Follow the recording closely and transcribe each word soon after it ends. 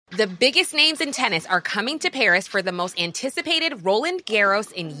The biggest names in tennis are coming to Paris for the most anticipated Roland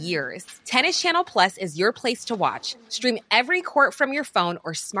Garros in years. Tennis Channel Plus is your place to watch. Stream every court from your phone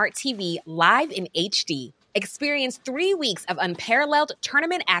or smart TV live in HD. Experience 3 weeks of unparalleled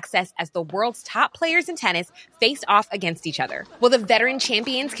tournament access as the world's top players in tennis face off against each other. Will the veteran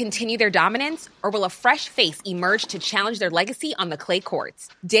champions continue their dominance, or will a fresh face emerge to challenge their legacy on the clay courts?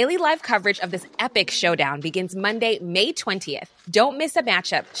 Daily live coverage of this epic showdown begins Monday, May 20th. Don't miss a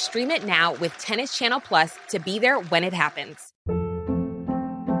matchup. Stream it now with Tennis Channel Plus to be there when it happens.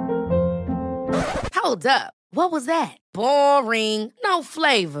 Hold up. What was that? Boring. No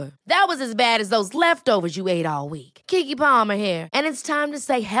flavor. That was as bad as those leftovers you ate all week. Keke Palmer here, and it's time to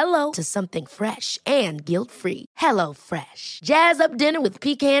say hello to something fresh and guilt-free. Hello Fresh. Jazz up dinner with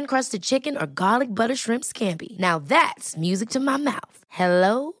pecan-crusted chicken or garlic butter shrimp scampi. Now that's music to my mouth.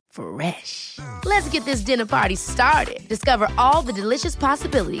 Hello Fresh. Let's get this dinner party started. Discover all the delicious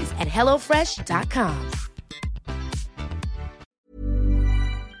possibilities at hellofresh.com.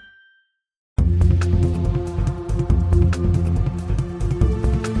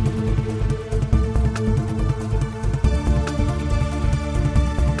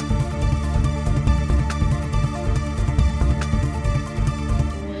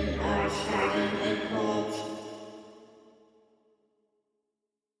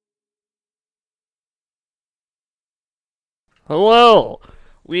 Hello,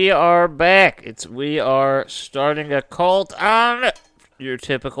 we are back. We are starting a cult on your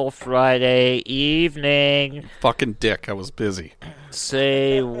typical Friday evening. Fucking dick, I was busy.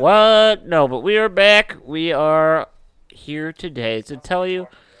 Say what? No, but we are back. We are here today to tell you.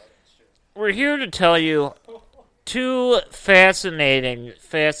 We're here to tell you two fascinating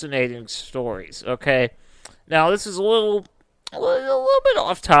stories. Okay, now this is a little bit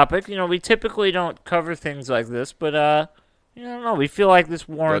off topic. You know, we typically don't cover things like this, but you know, we feel like this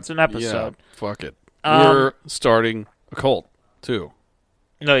warrants an episode. Yeah, fuck it. We're starting a cult, too.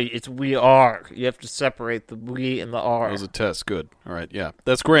 No, it's we are. You have to separate the we and the are. That was a test. Good. All right, yeah.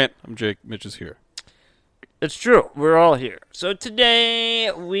 That's Grant. I'm Jake. Mitch is here. It's true. We're all here. So today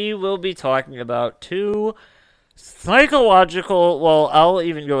we will be talking about two psychological, well, I'll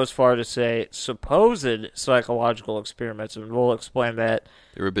even go as far to say supposed psychological experiments, and we'll explain that.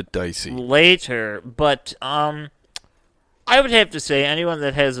 They're a bit dicey. Later, but, I would have to say anyone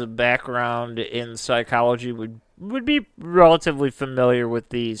that has a background in psychology would be relatively familiar with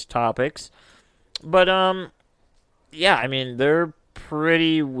these topics. But, yeah, I mean, they're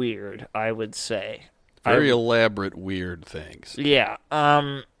pretty weird, I would say. Very elaborate, weird things. Yeah.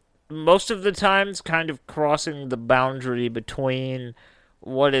 Most of the times kind of crossing the boundary between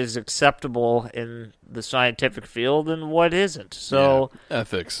what is acceptable in the scientific field and what isn't. So yeah,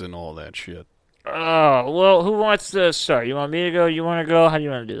 ethics and all that shit. Oh, well, who wants to start? You want me to go? You want to go? How do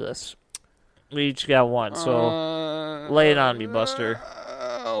you want to do this? We each got one, so lay it on me, Buster.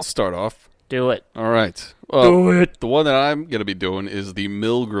 I'll start off. Do it. All right. Do it. The one that I'm going to be doing is the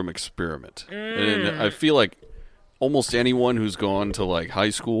Milgram experiment. And I feel like almost anyone who's gone to, like, high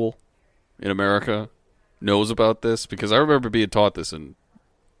school in America knows about this, because I remember being taught this in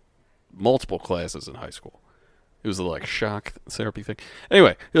multiple classes in high school. It was a, like, shock therapy thing.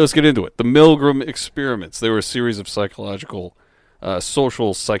 Anyway, let's get into it. The Milgram experiments. They were a series of psychological,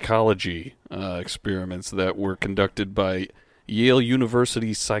 social psychology experiments that were conducted by Yale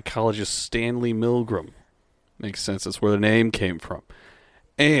University psychologist Stanley Milgram. Makes sense. That's where the name came from.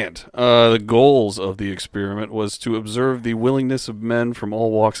 And the goals of the experiment was to observe the willingness of men from all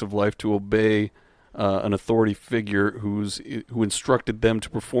walks of life to obey an authority figure who instructed them to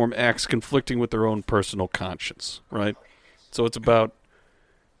perform acts conflicting with their own personal conscience, right? So it's about...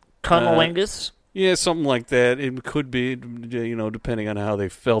 Cunnilingus? Yeah, something like that. It could be, you know, depending on how they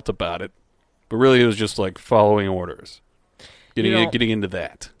felt about it. But really it was just like following orders. Getting into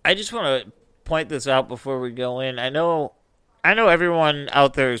that. I just want to point this out before we go in. I know everyone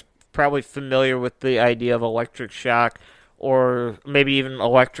out there is probably familiar with the idea of electric shock or maybe even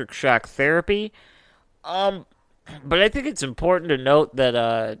electric shock therapy. But I think it's important to note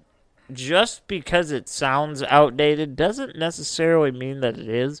that just because it sounds outdated doesn't necessarily mean that it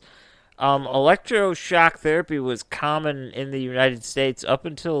is. Electroshock therapy was common in the United States up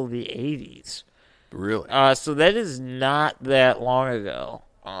until the 80s. Really? So that is not that long ago.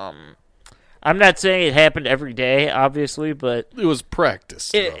 I'm not saying it happened every day, obviously, but it was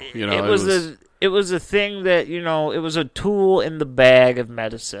practiced. It was a thing that, you know, it was a tool in the bag of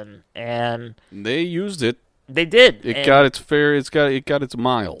medicine, and they used it. They did. It got its fair. It got its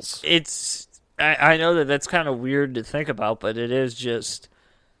miles. I know that that's kind of weird to think about, but it is just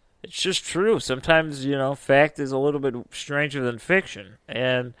it's just true. Sometimes, fact is a little bit stranger than fiction.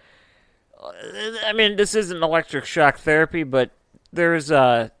 And, I mean, this isn't electric shock therapy, but there's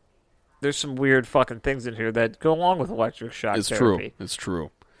some weird fucking things in here that go along with electric shock therapy. It's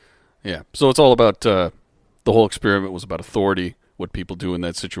true. Yeah. So it's all about, the whole experiment was about authority, what people do in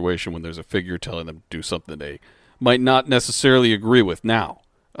that situation when there's a figure telling them to do something they might not necessarily agree with. Now,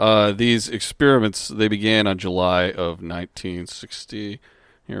 these experiments, they began on July of 1960.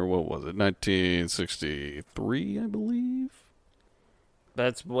 Here, what was it? 1963, I believe.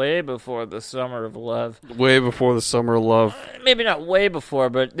 That's way before the Summer of Love. Way before the Summer of Love. Maybe not way before,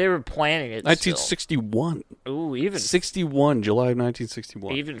 but they were planning it 1961. Still. Ooh, even 61, July of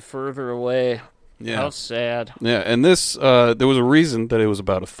 1961. Even further away. Yeah. How sad. Yeah, and this, there was a reason that it was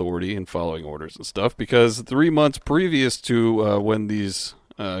about authority and following orders and stuff, because 3 months previous to when these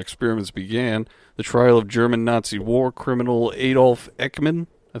experiments began, the trial of German Nazi war criminal Adolf Eichmann,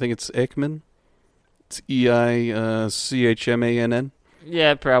 I think it's Eichmann, it's Eichmann.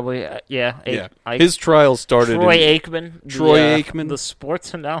 Yeah, probably. Yeah. His trial started Troy Aikman. Aikman. The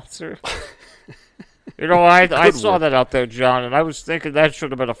sports announcer. I saw that out there, John, and I was thinking that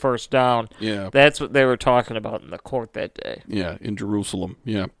should have been a first down. Yeah. That's what they were talking about in the court that day. Yeah, in Jerusalem.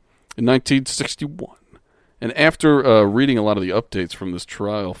 Yeah. In 1961. And after reading a lot of the updates from this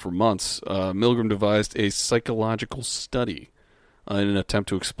trial for months, Milgram devised a psychological study in an attempt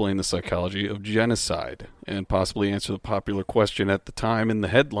to explain the psychology of genocide and possibly answer the popular question at the time in the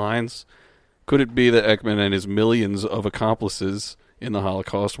headlines, could it be that Eichmann and his millions of accomplices in the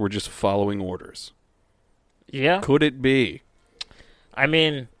Holocaust were just following orders? Yeah. Could it be? I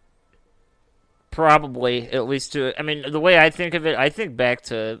mean, probably, at least the way I think of it, I think back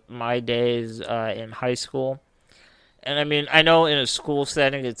to my days in high school. And I mean, I know in a school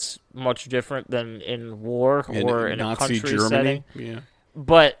setting it's much different than in war or in Nazi a country Germany. setting. Yeah.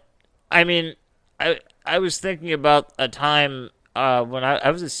 But, I mean, I was thinking about a time when I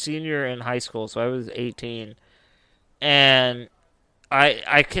was a senior in high school, so I was 18. And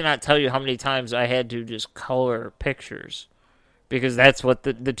I cannot tell you how many times I had to just color pictures. Because that's what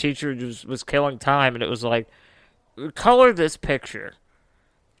the teacher was killing time, and it was like, color this picture.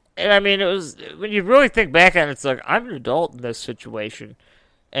 And I mean, it was, when you really think back on it, it's like, I'm an adult in this situation.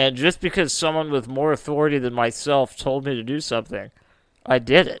 And just because someone with more authority than myself told me to do something, I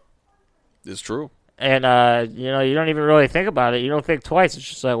did it. It's true. And, you don't even really think about it. You don't think twice. It's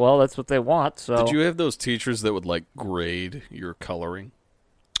just like, well, that's what they want. So did you have those teachers that would, like, grade your coloring?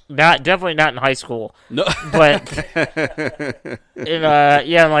 Definitely not in high school. No. But in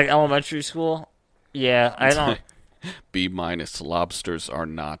like elementary school. Yeah, I don't. B-, lobsters are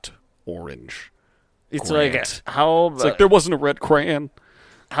not orange. It's Grant. like, how about, it's like there wasn't a red crayon.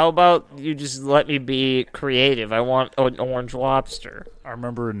 How about you just let me be creative? I want an orange lobster. I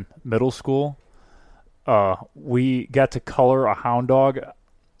remember in middle school, we got to color a hound dog.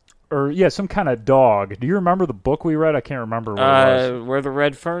 Some kind of dog. Do you remember the book we read? I can't remember what it was. Where the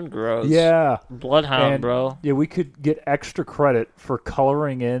red fern grows. Yeah. Bloodhound, bro. Yeah, we could get extra credit for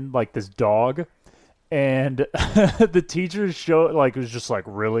coloring in, like, this dog. And the teacher was just like,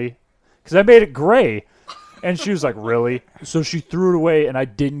 really? Because I made it gray. And she was like, really? So she threw it away, and I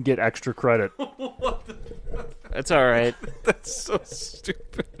didn't get extra credit. That's all right. That's so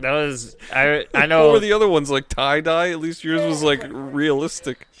stupid. That was, I know. What were the other ones, like tie-dye? At least yours was, like,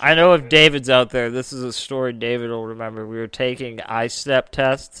 realistic. I know if David's out there, this is a story David will remember. We were taking I-STEP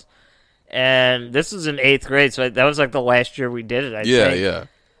tests, and this was in 8th grade, so that was, like, the last year we did it, I think. Yeah.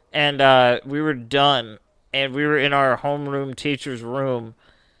 And we were done, and we were in our homeroom teacher's room,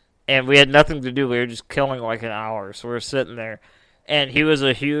 and we had nothing to do. We were just killing, like, an hour, so we were sitting there. And he was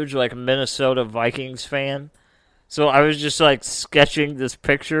a huge, like, Minnesota Vikings fan. So I was just, like, sketching this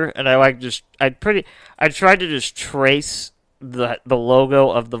picture, and I tried to just trace the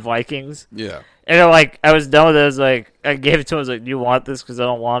logo of the Vikings. Yeah. And I was done with it. I gave it to him. I was like, do you want this? Because I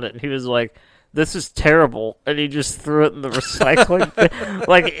don't want it. And he was like, this is terrible. And he just threw it in the recycling bin.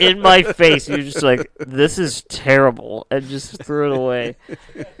 Like, in my face. He was just like, this is terrible. And just threw it away.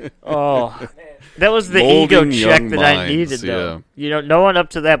 Oh. That was the Molding ego check young that I minds, needed, though. No one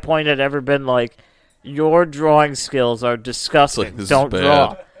up to that point had ever been like, your drawing skills are disgusting. Like, this don't is bad.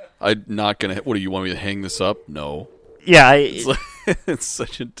 draw. I'm not going to... What, do you want me to hang this up? No. Yeah. It's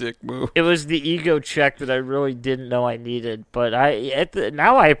such a dick move. It was the ego check that I really didn't know I needed, but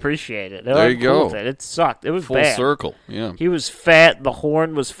now I appreciate it. There you go. It sucked. It was Full bad. circle, yeah. He was fat. The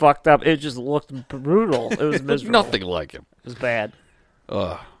horn was fucked up. It just looked brutal. It was miserable. Nothing like him. It was bad.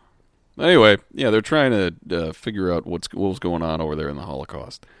 Anyway, yeah, they're trying to figure out what was going on over there in the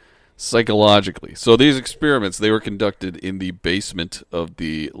Holocaust. psychologically. So these experiments, they were conducted in the basement of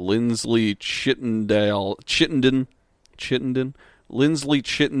the Lindsley Chittenden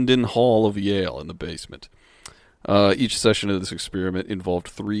Hall of Yale in the basement. Each session of this experiment involved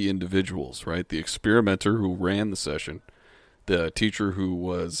 3 individuals, right? The experimenter who ran the session, the teacher who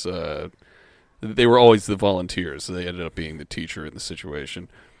was, they were always the volunteers, so they ended up being the teacher in the situation.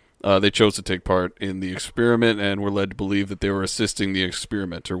 They chose to take part in the experiment and were led to believe that they were assisting the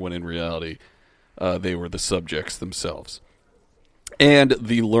experimenter when in reality they were the subjects themselves. And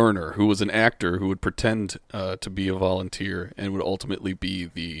the learner, who was an actor who would pretend to be a volunteer and would ultimately be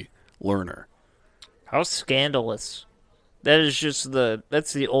the learner. How scandalous. That is just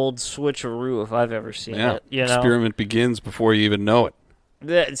that's the old switcheroo if I've ever seen it. You know? Experiment begins before you even know it.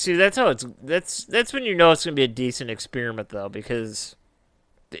 See, that's how that's when you know it's going to be a decent experiment, though, because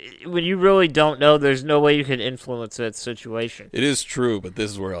when you really don't know, there's no way you can influence that situation. It is true, but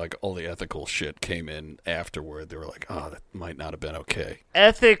this is where like all the ethical shit came in afterward. They were like, oh, that might not have been okay.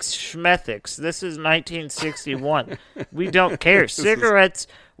 Ethics schmethics. This is 1961. We don't care. Cigarettes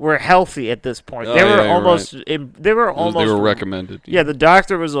were healthy at this point. Oh, they were yeah, almost. right. They were almost. They were recommended. Yeah, the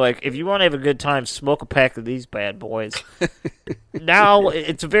doctor was like, if you want to have a good time, smoke a pack of these bad boys. Now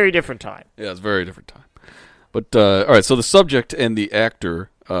it's a very different time. Yeah, it's a very different time. But all right, so the subject and the actor,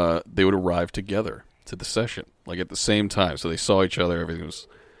 they would arrive together to the session, like at the same time. So they saw each other. Everything was,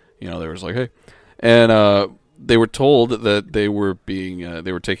 they was like, hey, and they were told that they were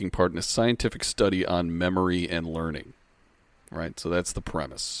taking part in a scientific study on memory and learning. Right, so that's the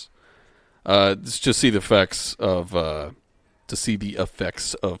premise. Just see the effects of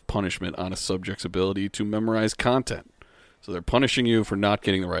punishment on a subject's ability to memorize content. So they're punishing you for not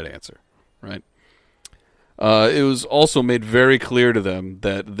getting the right answer, right? It was also made very clear to them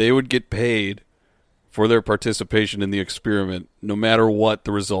that they would get paid for their participation in the experiment, no matter what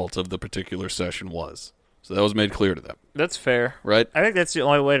the result of the particular session was. So that was made clear to them. That's fair, right? I think that's the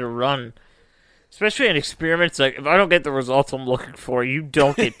only way to run. Especially in experiments, like if I don't get the results I'm looking for, you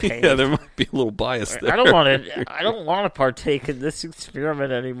don't get paid. Yeah, there might be a little bias there. I don't want to partake in this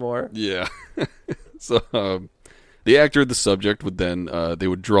experiment anymore. Yeah. So the actor and the subject would then they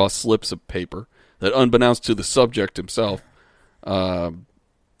would draw slips of paper that, unbeknownst to the subject himself, like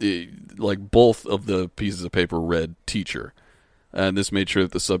both of the pieces of paper read teacher, and this made sure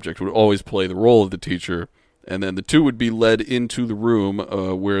that the subject would always play the role of the teacher, and then the two would be led into the room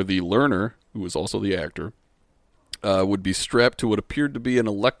where the learner, who was also the actor, would be strapped to what appeared to be an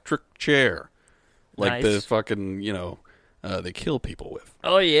electric chair. Like nice. the fucking, they kill people with.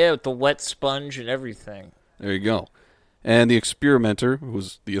 Oh, yeah, with the wet sponge and everything. There you go. And the experimenter, who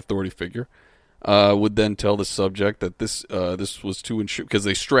was the authority figure, would then tell the subject that this was to ensure, because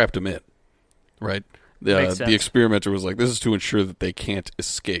they strapped him in, right? The experimenter was like, this is to ensure that they can't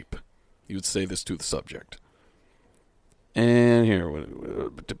escape. He would say this to the subject. And here,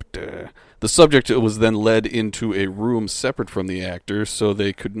 the subject was then led into a room separate from the actor, so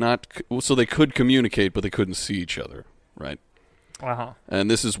they could communicate, but they couldn't see each other, right? Uh-huh. And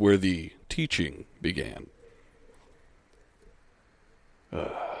this is where the teaching began.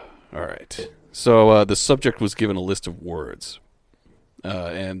 All right. So the subject was given a list of words,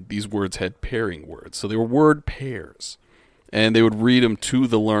 and these words had pairing words, so they were word pairs, and they would read them to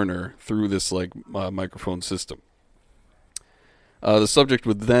the learner through this microphone system. The subject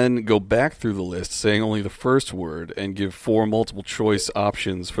would then go back through the list, saying only the first word, and give 4 multiple choice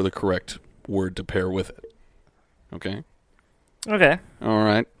options for the correct word to pair with it. Okay? Okay. All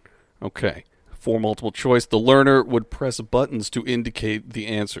right. Okay. 4 multiple choice. The learner would press buttons to indicate the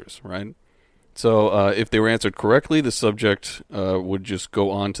answers, right? So if they were answered correctly, the subject would just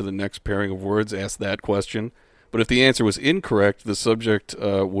go on to the next pairing of words, ask that question. But if the answer was incorrect, the subject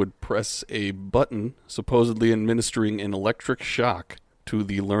would press a button, supposedly administering an electric shock to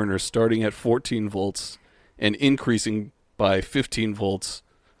the learner, starting at 14 volts and increasing by 15 volts.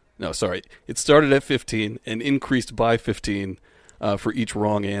 No, sorry. It started at 15 and increased by 15 for each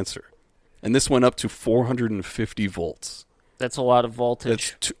wrong answer. And this went up to 450 volts. That's a lot of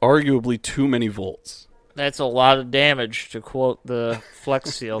voltage. That's arguably too many volts. That's a lot of damage, to quote the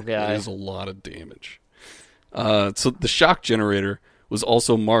Flex Seal guy. It is a lot of damage. So the shock generator was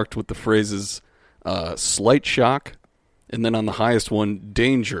also marked with the phrases slight shock, and then on the highest one,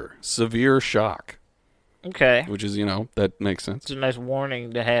 danger, severe shock. Okay. Which is, that makes sense. It's a nice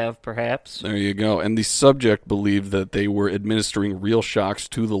warning to have, perhaps. There you go. And the subject believed that they were administering real shocks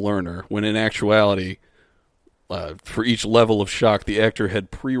to the learner, when in actuality, for each level of shock, the actor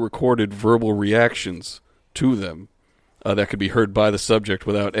had pre-recorded verbal reactions to them that could be heard by the subject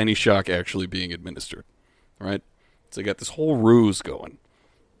without any shock actually being administered. Right? So they got this whole ruse going.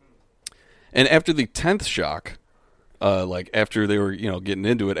 And after the 10th shock, after they were, getting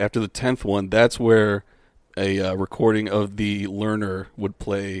into it, after the 10th one, that's where a recording of the learner would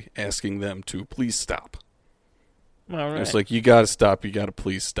play asking them to please stop. All right. It's like, you got to stop, you got to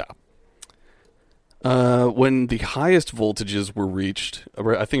please stop. When the highest voltages were reached,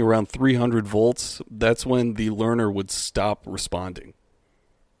 I think around 300 volts, that's when the learner would stop responding.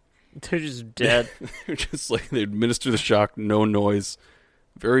 They're just dead. They're just like, they administer the shock, no noise.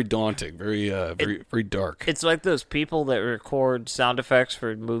 Very daunting, very dark. It's like those people that record sound effects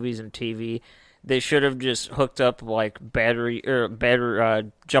for movies and TV. They should have just hooked up like battery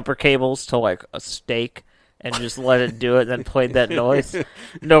jumper cables to like a stake and just let it do it, then played that noise.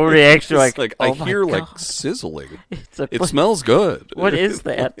 No reaction. Like I oh my hear God. like sizzling. It's like, It smells good. What is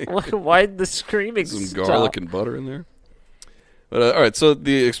that? Why the screaming? Some garlic and butter in there. But all right, so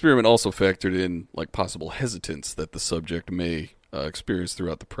the experiment also factored in like possible hesitance that the subject may experience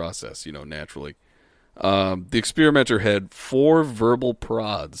throughout the process. Naturally. The experimenter had 4 verbal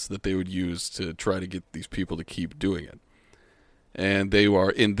prods that they would use to try to get these people to keep doing it, and they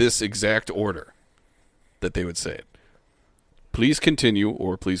are in this exact order that they would say it. Please continue,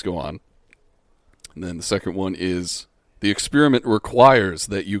 or please go on. And then the second one is, the experiment requires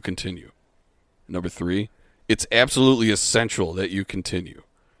that you continue. Number 3, it's absolutely essential that you continue.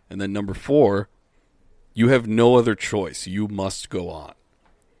 And then number 4, you have no other choice. You must go on.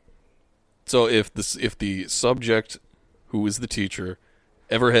 So if the subject, who is the teacher,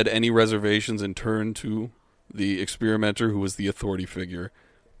 ever had any reservations and turned to the experimenter, who was the authority figure,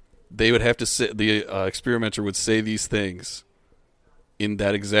 they would have to say, the experimenter would say these things in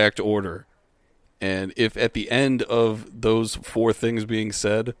that exact order. And if at the end of those 4 things being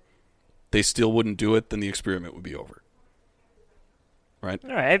said, they still wouldn't do it, then the experiment would be over. Right?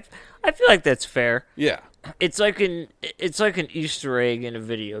 All right. I feel like that's fair. Yeah. It's like an Easter egg in a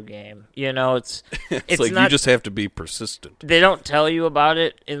video game. It's like not, you just have to be persistent. They don't tell you about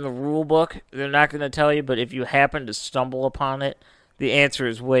it in the rule book. They're not going to tell you, but if you happen to stumble upon it, the answer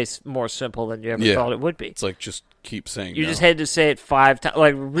is way more simple than you ever thought it would be. It's like, just keep saying You no. just had to say it 5 times.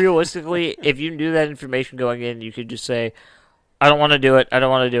 Like, realistically, if you knew that information going in, you could just say, I don't want to do it, I don't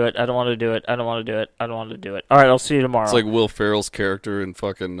want to do it, I don't want to do it, I don't want to do it, I don't want to do it. All right, I'll see you tomorrow. It's like Will Ferrell's character in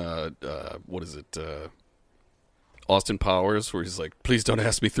fucking, what is it, Austin Powers, where he's like, please don't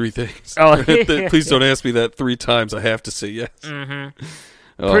ask me 3 things. Oh, Please don't ask me that 3 times. I have to say yes. Mm-hmm.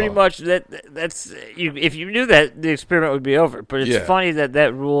 Oh. Pretty much that's you. If you knew that, the experiment would be over. But it's funny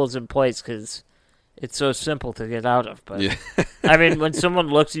that rule is in place because it's so simple to get out of. But I mean, when someone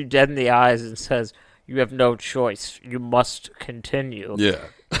looks you dead in the eyes and says you have no choice, you must continue. Yeah,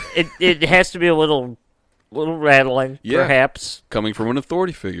 it has to be a little rattling, perhaps. Coming from an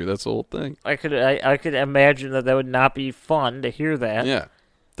authority figure, that's the whole thing. I could imagine that would not be fun to hear that. Yeah,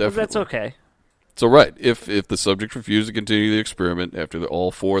 definitely. But that's okay. So right, if the subject refused to continue the experiment after all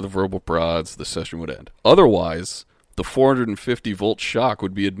 4 of the verbal prods, the session would end. Otherwise, the 450-volt shock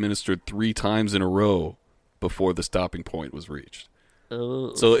would be administered 3 times in a row before the stopping point was reached.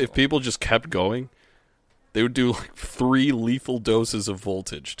 Ooh. So if people just kept going, they would do like 3 lethal doses of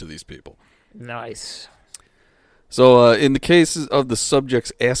voltage to these people. Nice. So in the cases of the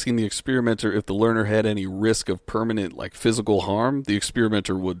subjects asking the experimenter if the learner had any risk of permanent like physical harm, the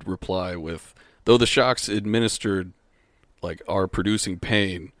experimenter would reply with, though the shocks administered like are producing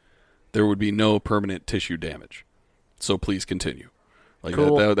pain, there would be no permanent tissue damage. So please continue. Like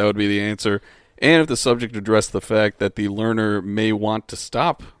cool. that would be the answer. And if the subject addressed the fact that the learner may want to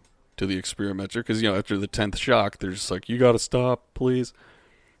stop to the experimenter, because after the 10th shock, they're just like, you got to stop, please.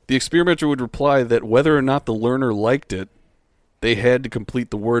 The experimenter would reply that whether or not the learner liked it, they had to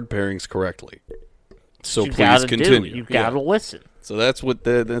complete the word pairings correctly. So please continue. You got to listen. So that's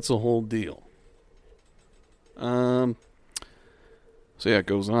that's the whole deal. So yeah, it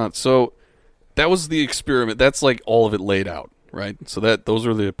goes on. So that was the experiment. That's like all of it laid out, right? So those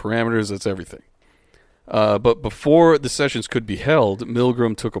are the parameters. That's everything. But before the sessions could be held,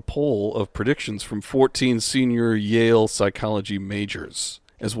 Milgram took a poll of predictions from 14 senior Yale psychology majors,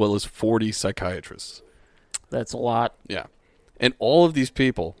 as well as 40 psychiatrists. That's a lot. Yeah. And all of these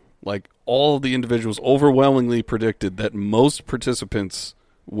people, like all of the individuals, overwhelmingly predicted that most participants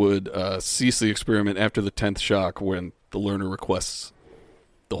would cease the experiment after the 10th shock when the learner requests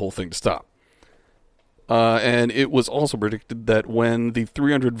the whole thing to stop. And it was also predicted that when the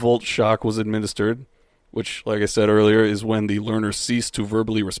 300-volt shock was administered, which, like I said earlier, is when the learner ceased to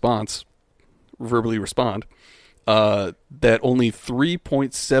verbally respond, that only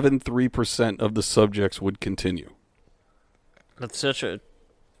 3.73% of the subjects would continue. That's such a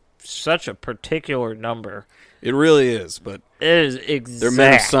such a particular number. It really is, but It is exact. they're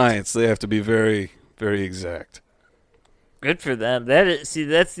men of science. They have to be very, very exact. Good for them. That's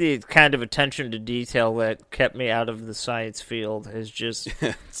the kind of attention to detail that kept me out of the science field. Is just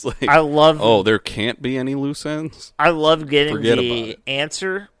It's like, I love. oh, there can't be any loose ends? I love getting Forget about the it.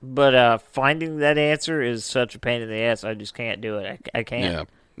 answer, but finding that answer is such a pain in the ass. I just can't do it. I can't.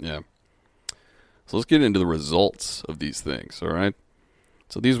 Yeah. So let's get into the results of these things, all right?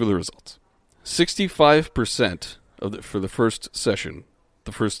 So these were the results. 65% for the first session,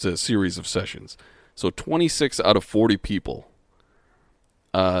 the first series of sessions. So 26 out of 40 people,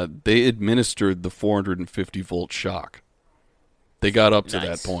 they administered the 450-volt shock. They got up to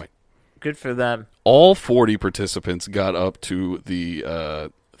Nice. that point. Good for them. All 40 participants got up to the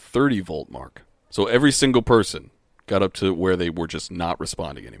 30-volt mark. So every single person got up to where they were just not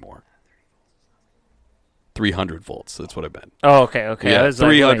responding anymore. 300 volts, that's what I meant. Oh, okay. I Yeah, was like,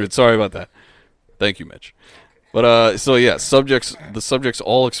 300. wait. Sorry about that. Thank you, Mitch. But so yeah, the subjects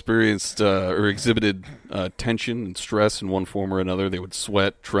all experienced or exhibited tension and stress in one form or another. They would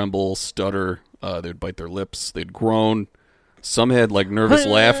sweat, tremble, stutter. They'd bite their lips. They'd groan. Some had like nervous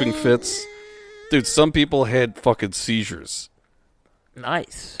laughing fits. Dude, some people had fucking seizures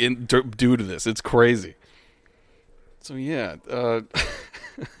Nice. due to this. It's crazy. So yeah,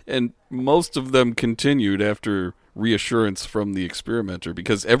 and most of them continued after reassurance from the experimenter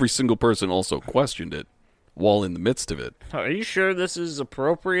because every single person also questioned it while in the midst of it. Are you sure this is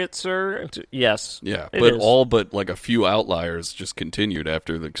appropriate, sir? Yes. Yeah, it but is. all but like a few outliers just continued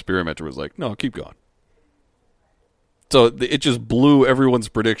after the experimenter was like, no, keep going. So it just blew everyone's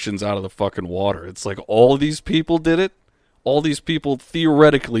predictions out of the fucking water. It's like all these people did it. All these people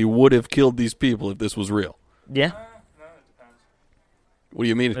theoretically would have killed these people if this was real. Yeah. What do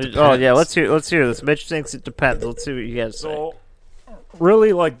you mean? It depends? Oh yeah. Let's hear this. Mitch thinks it depends. Let's see what you guys say. So,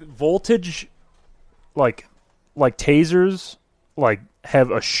 really, like voltage, like tasers, like have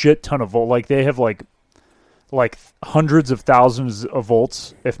a shit ton of volt. Like they have like hundreds of thousands of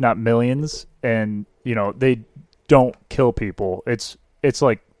volts, if not millions, and you know they don't kill people. It's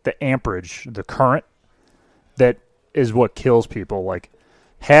like the amperage, the current, that is what kills people. Like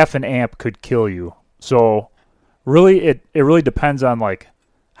half an amp could kill you. So really, it really depends on like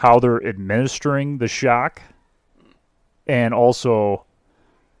how they're administering the shock, and also,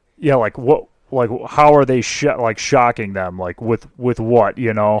 yeah, like what, like how are they shocking them, like with what,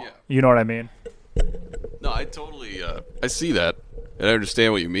 you know, you know what I mean? No, I totally, I see that, and I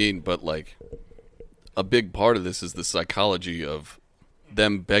understand what you mean, but, like, a big part of this is the psychology of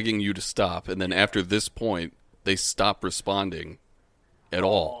them begging you to stop, and then after this point, they stop responding at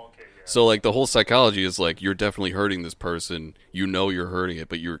all. So, like, the whole psychology is, like, you're definitely hurting this person, you know you're hurting it,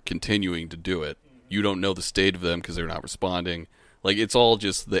 but you're continuing to do it. You don't know the state of them because they're not responding. Like, it's all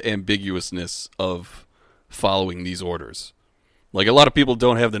just the ambiguousness of following these orders. Like, a lot of people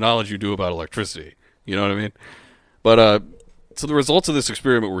don't have the knowledge you do about electricity. You know what I mean? But so the results of this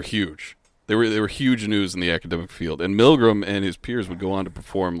experiment were huge. They were huge news in the academic field. And Milgram and his peers would go on to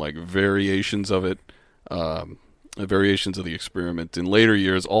perform like variations of it, variations of the experiment in later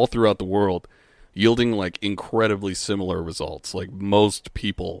years all throughout the world, yielding like incredibly similar results. Like most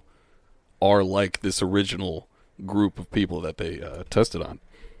people are like this original group of people that they tested on.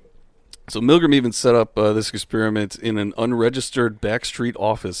 So Milgram even set up this experiment in an unregistered backstreet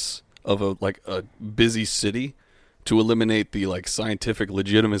office of a busy city to eliminate the like scientific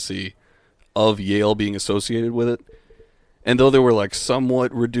legitimacy of Yale being associated with it. And though there were like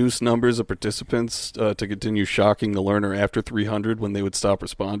somewhat reduced numbers of participants to continue shocking the learner after 300 when they would stop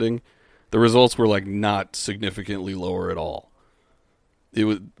responding, the results were like not significantly lower at all.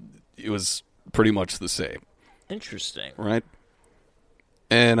 It was pretty much the same. Interesting. Right?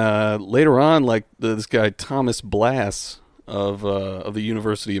 And later on, like this guy Thomas Blass of the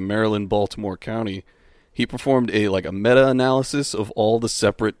University of Maryland, Baltimore County, he performed a meta-analysis of all the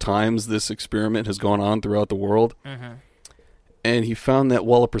separate times this experiment has gone on throughout the world. Mm-hmm. And he found that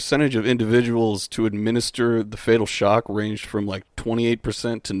while a percentage of individuals to administer the fatal shock ranged from like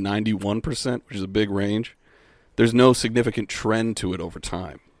 28% to 91%, which is a big range, there's no significant trend to it over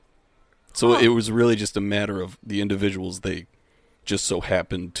time. So it was really just a matter of the individuals they just so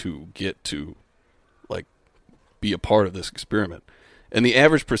happened to get to like be a part of this experiment. And the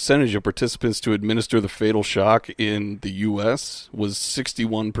average percentage of participants to administer the fatal shock in the U.S. was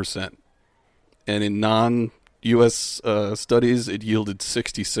 61%. And in non-U.S. Studies, it yielded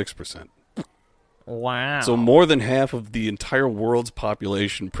 66%. Wow. So more than half of the entire world's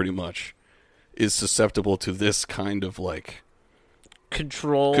population pretty much is susceptible to this kind of like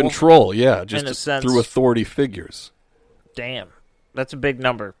Control, control, yeah, in a just sense. through authority figures. Damn. That's a big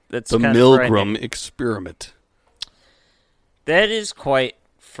number. That's The kind of Milgram experiment. That is quite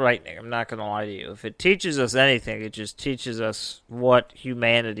frightening. I'm not going to lie to you. If it teaches us anything, it just teaches us what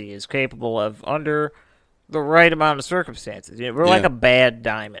humanity is capable of under the right amount of circumstances. You know, we're like a bad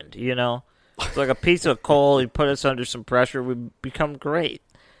diamond, you know? It's like a piece of coal. You put us under some pressure, we become great.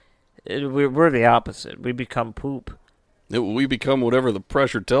 We're the opposite. We become poop. We become whatever the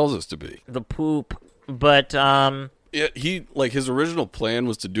pressure tells us to be. The poop. But, Yeah, his original plan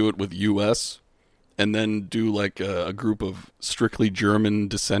was to do it with U.S., and then do like a group of strictly German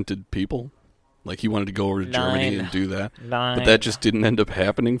descended people. Like he wanted to go over to Germany and do that. But that just didn't end up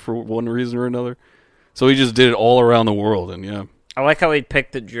happening for one reason or another. So he just did it all around the world, and yeah. I like how he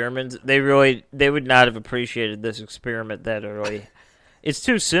picked the Germans. They would not have appreciated this experiment that early. It's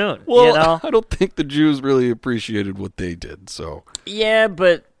too soon, Well, you know? I don't think the Jews really appreciated what they did, so. Yeah,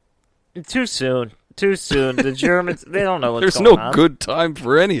 but too soon. Too soon. The Germans, they don't know what's There's going on. no good time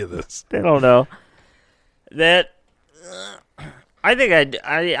for any of this. They don't know. That, I think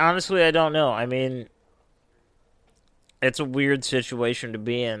I honestly, I don't know. I mean, it's a weird situation to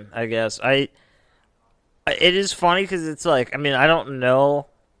be in, I guess. It is funny because it's like, I mean, I don't know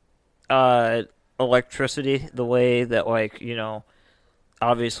electricity the way that, like, you know,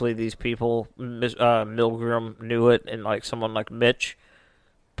 obviously these people, Milgram knew it, and like someone like Mitch.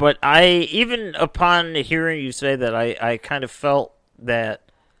 But even upon hearing you say that, I kind of felt that,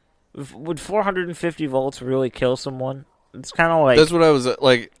 would 450 volts really kill someone? It's kind of like... That's what I was,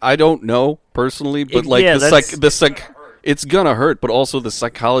 like, I don't know, personally, but, like, yeah, it's gonna hurt, but also the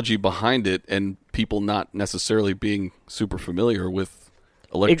psychology behind it, and people not necessarily being super familiar with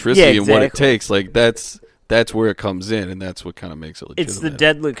electricity and what it takes, like, that's where it comes in, and that's what kind of makes it legitimate. It's the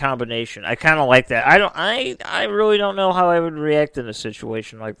deadly combination. I kind of like that. I really don't know how I would react in a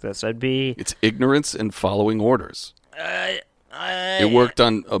situation like this. It's ignorance and following orders. It worked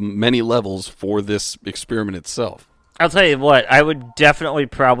on many levels for this experiment itself. I'll tell you what, I would definitely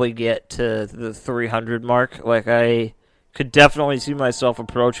probably get to the 300 mark. Like, I could definitely see myself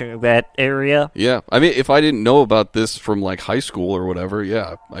approaching that area. Yeah. I mean, if I didn't know about this from, like, high school or whatever,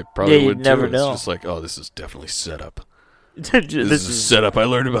 yeah, I probably would, never too. know. It's just like, oh, this is definitely set up. this This is set up. I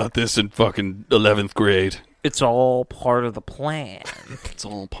learned about this in fucking 11th grade. It's all part of the plan. It's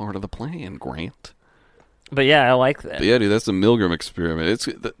all part of the plan, Grant. But yeah, I like that. But yeah, dude, that's the Milgram experiment.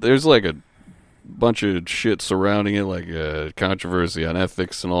 There's like a bunch of shit surrounding it, like controversy on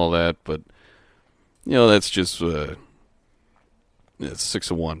ethics and all that. But you know, that's just it's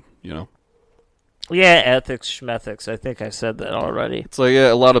 6 of 1. You know. Yeah, ethics, schmethics. I think I said that already. It's like,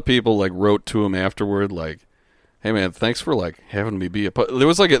 yeah, a lot of people like wrote to him afterward, like, "Hey man, thanks for like having me be a." There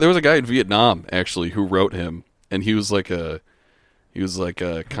was a guy in Vietnam actually who wrote him, and he was like a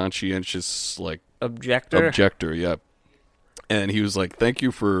conscientious like. Objector, yeah. And he was like, thank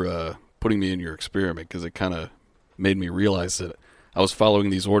you for putting me in your experiment, because it kind of made me realize that I was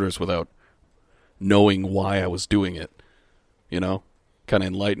following these orders without knowing why I was doing it. You know? Kind of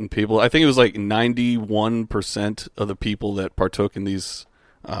enlightened people. I think it was like 91% of the people that partook in these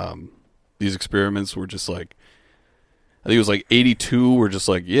experiments were just like, I think it was like 82 were just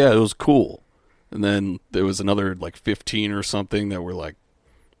like, yeah, it was cool. And then there was another like 15 or something that were like,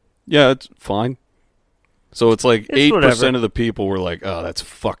 yeah, it's fine. So it's like 8% of the people were like, oh, that's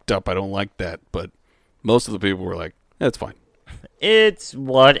fucked up. I don't like that. But most of the people were like, that's fine. It's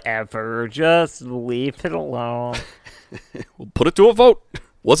whatever. Just leave it alone. We'll put it to a vote.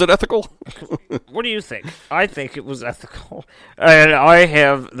 Was it ethical? What do you think? I think it was ethical. And I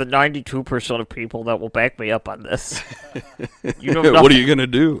have the 92% of people that will back me up on this. You know what are you going to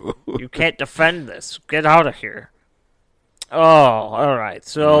do? You can't defend this. Get out of here. Oh, all right.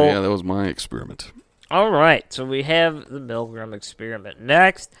 So yeah, that was my experiment. All right, so we have the Milgram experiment.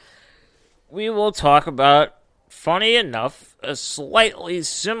 Next, we will talk about, funny enough, a slightly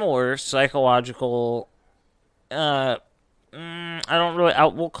similar psychological, we'll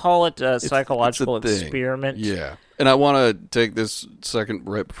call it a psychological experiment. Yeah, and I want to take this second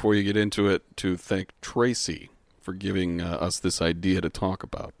right before you get into it to thank Tracy for giving us this idea to talk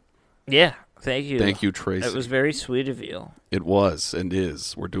about. Yeah, thank you. Thank you, Tracy. It was very sweet of you. It was and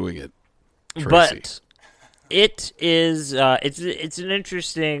is. We're doing it. Tracy. But it is it's an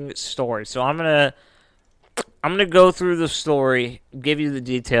interesting story. So I'm gonna go through the story, give you the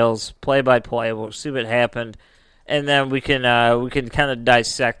details, play by play. We'll see what happened, and then we can kind of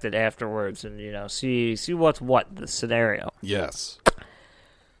dissect it afterwards, and see what's what the scenario. Yes.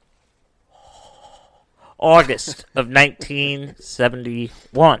 August of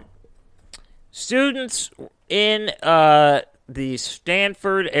 1971. Students in the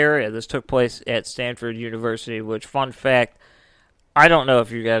Stanford area. This took place at Stanford University, which, fun fact, I don't know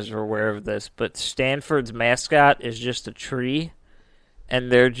if you guys are aware of this, but Stanford's mascot is just a tree,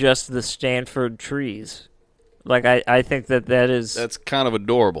 and they're just the Stanford trees. Like, I think that is... That's kind of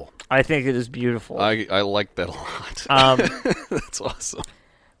adorable. I think it is beautiful. I like that a lot. That's awesome.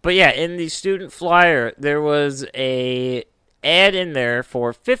 But yeah, in the student flyer, there was a ad in there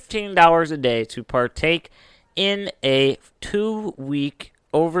for $15 a day to partake in a 2-week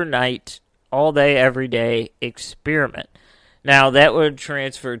overnight, all day, every day experiment. Now, that would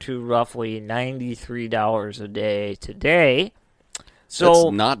transfer to roughly $93 a day today. So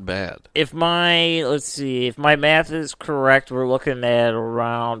that's not bad. If my math is correct, we're looking at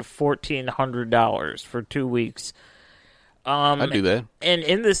around $1,400 for 2 weeks. I'd do that. And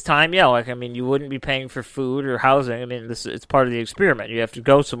in this time, yeah, you wouldn't be paying for food or housing. It's part of the experiment. You have to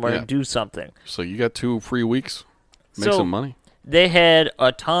go somewhere and do something. So you got 2 free weeks. Make some money. They had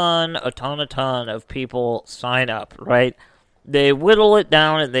a ton of people sign up, right? They whittle it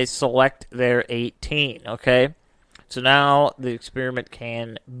down and they select their 18, okay? So now the experiment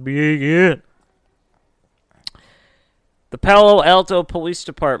can begin. The Palo Alto Police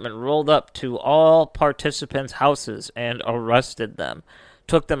Department rolled up to all participants' houses and arrested them,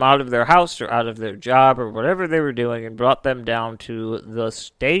 took them out of their house or out of their job or whatever they were doing and brought them down to the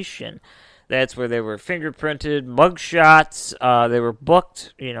station. That's where they were fingerprinted, mugshots, they were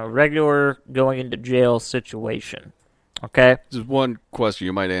booked, regular going into jail situation. Okay? Just one question.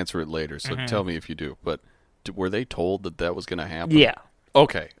 You might answer it later, so tell me if you do. But were they told that was going to happen? Yeah.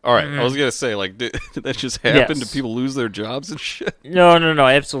 Okay. All right. I was going to say, did that just happen? Did people lose their jobs and shit? No,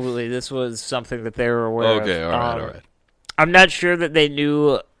 absolutely. This was something that they were aware of. Okay, all right. I'm not sure that they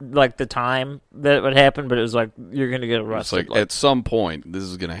knew, the time that it would happen, but it was you're going to get arrested. It's at some point, this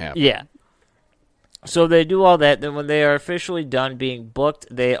is going to happen. Yeah. So they do all that. Then when they are officially done being booked,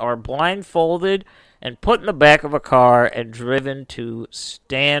 they are blindfolded and put in the back of a car and driven to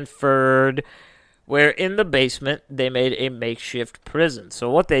Stanford, where in the basement they made a makeshift prison. So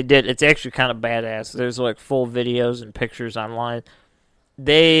what they did, it's actually kind of badass. There's full videos and pictures online.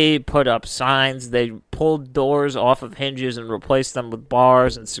 They put up signs. They pulled doors off of hinges and replaced them with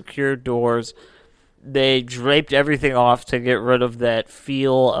bars and secured doors. They draped everything off to get rid of that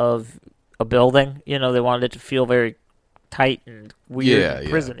feel of a building. They wanted it to feel very tight and weird and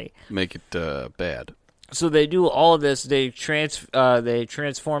prison-y. Make it bad. So they do all of this. They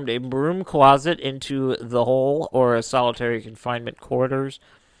transformed a broom closet into the hole, or a solitary confinement quarters,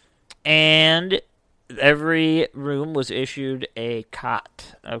 and every room was issued a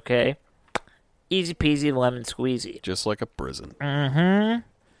cot. Okay, easy peasy lemon squeezy, just like a prison. Mm-hmm.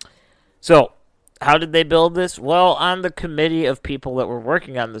 So, how did they build this? Well, on the committee of people that were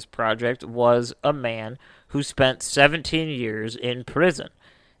working on this project was a man who spent 17 years in prison.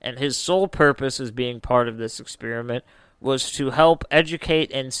 And his sole purpose as being part of this experiment was to help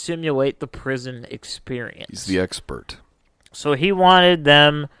educate and simulate the prison experience. He's the expert. So he wanted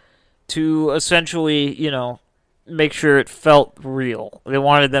them to essentially, make sure it felt real. They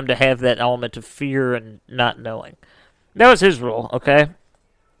wanted them to have that element of fear and not knowing. That was his role, okay?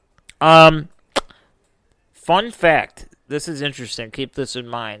 Fun fact, this is interesting, keep this in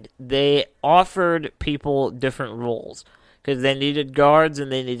mind. They offered people different roles, because they needed guards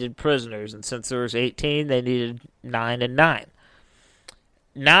and they needed prisoners. And since there was 18, they needed 9 and 9.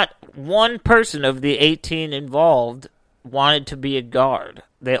 Not one person of the 18 involved wanted to be a guard.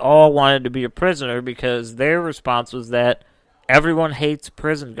 They all wanted to be a prisoner because their response was that everyone hates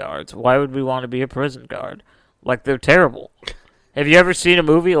prison guards. Why would we want to be a prison guard? They're terrible. Have you ever seen a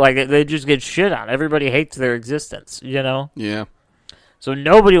movie? They just get shit on. Everybody hates their existence, Yeah. So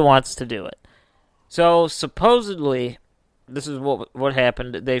nobody wants to do it. So supposedly, this is what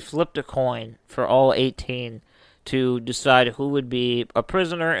happened. They flipped a coin for all 18 to decide who would be a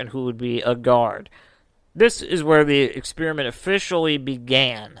prisoner and who would be a guard. This is where the experiment officially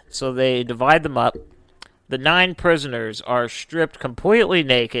began. So they divide them up. The 9 prisoners are stripped completely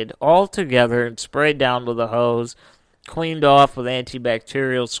naked, all together, and sprayed down with a hose, cleaned off with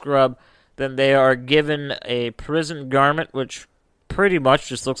antibacterial scrub. Then they are given a prison garment, which pretty much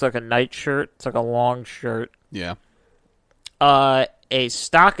just looks like a nightshirt. It's like a long shirt. Yeah. A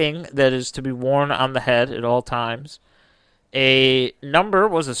stocking that is to be worn on the head at all times. A number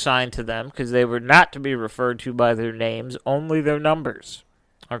was assigned to them because they were not to be referred to by their names, only their numbers.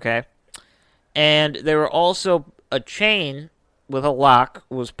 Okay? And there were also a chain with a lock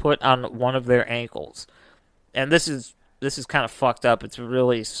was put on one of their ankles. And this is kind of fucked up. It's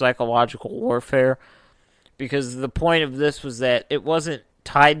really psychological warfare because the point of this was that it wasn't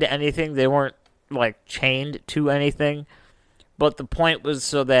tied to anything. They weren't chained to anything. But the point was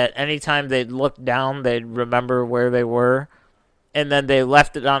so that anytime they'd look down, they'd remember where they were. and then they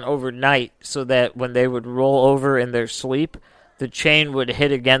left it on overnight so that when they would roll over in their sleep, the chain would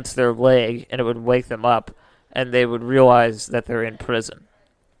hit against their leg and it would wake them up, and they would realize that they're in prison.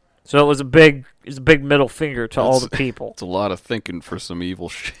 So it was a big middle finger to all the people. It's a lot of thinking for some evil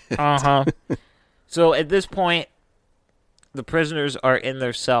shit. Uh-huh. So at this point, the prisoners are in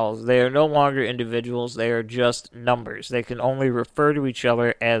their cells. They are no longer individuals. They are just numbers. They can only refer to each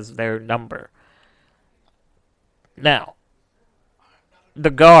other as their number. Now,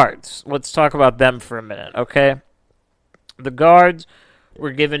 the guards. Let's talk about them for a minute, okay? The guards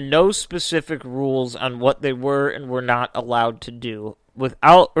were given no specific rules on what they were and were not allowed to do, with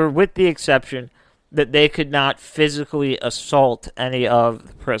the exception that they could not physically assault any of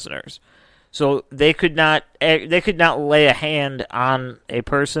the prisoners. So they could not lay a hand on a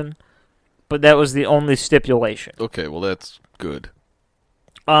person, but that was the only stipulation. Okay, well that's good.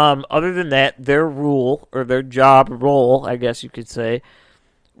 Other than that, their rule, or their job role, I guess you could say,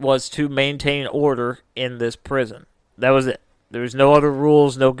 was to maintain order in this prison. That was it. There was no other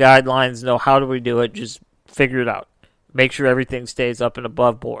rules, no guidelines, no how do we do it, just figure it out. Make sure everything stays up and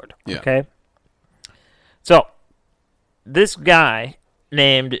above board. Yeah. Okay? So, this guy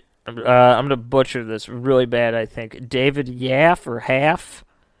named, I'm going to butcher this really bad, I think, David Yaff or Half.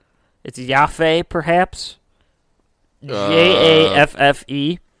 It's Yaffe, perhaps?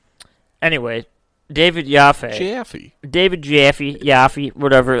 Jaffe. Anyway, David Yaffe. Jaffe. David Yaffe,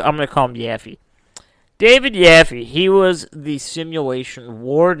 whatever. I'm going to call him Yaffe. David Yaffe, he was the simulation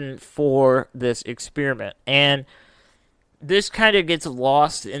warden for this experiment. And this kind of gets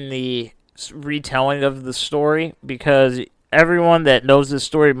lost in the retelling of the story because everyone that knows this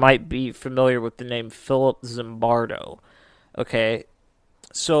story might be familiar with the name Philip Zimbardo. Okay,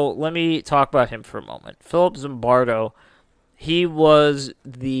 so let me talk about him for a moment. Philip Zimbardo, he was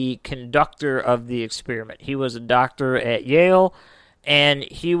the conductor of the experiment. He was a doctor at Yale, and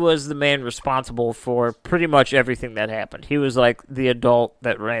he was the man responsible for pretty much everything that happened. He was like the adult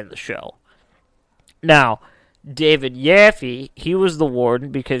that ran the show. Now, David Yaffe, he was the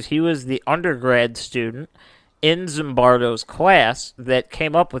warden because he was the undergrad student in Zimbardo's class that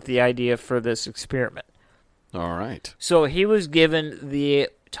came up with the idea for this experiment. All right. So he was given the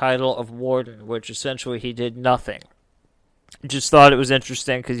title of warden, which essentially he did nothing. Just thought it was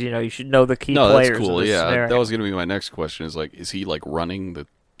interesting because, you should know the key players. That's cool. In this scenario. That was going to be my next question. Is he like running the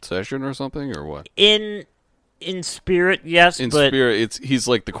session or something, or what? In spirit, yes. Spirit, he's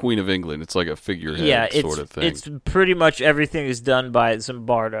like the Queen of England. It's like a figurehead sort of thing. It's pretty much everything is done by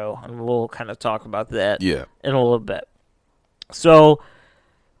Zimbardo, and we'll kind of talk about that in a little bit. So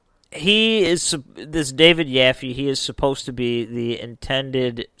this David Yaffe, he is supposed to be the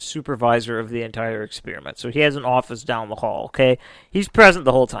intended supervisor of the entire experiment. So he has an office down the hall, okay? He's present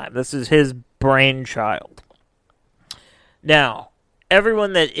the whole time. This is his brainchild. Now,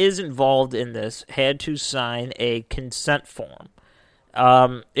 everyone that is involved in this had to sign a consent form.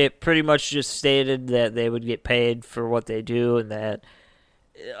 It pretty much just stated that they would get paid for what they do, and that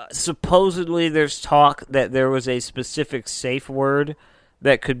supposedly there's talk that there was a specific safe word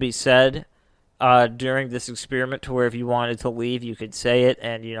that could be said during this experiment to where if you wanted to leave, you could say it,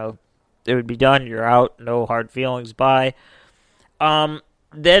 and, it would be done. You're out. No hard feelings. Bye. That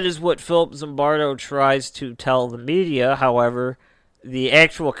is what Philip Zimbardo tries to tell the media. However, the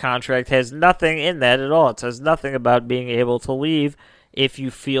actual contract has nothing in that at all. It says nothing about being able to leave if you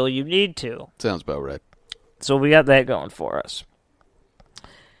feel you need to. Sounds about right. So we got that going for us.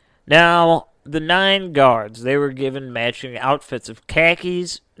 Now, the 9 guards, they were given matching outfits of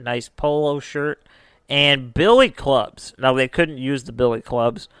khakis, nice polo shirt, and billy clubs. Now, they couldn't use the billy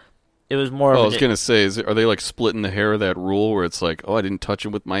clubs. It was more of I was going to say, are they like splitting the hair of that rule where it's like, I didn't touch it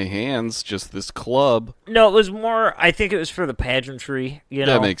with my hands, just this club? No, it was more, I think it was for the pageantry,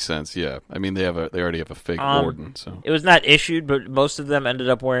 That makes sense, yeah. I mean, they already have a fake warden, so. It was not issued, but most of them ended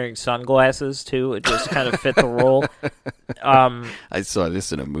up wearing sunglasses, too. It just kind of fit the role. I saw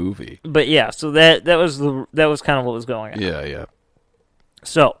this in a movie. But yeah, so that was kind of what was going on. Yeah.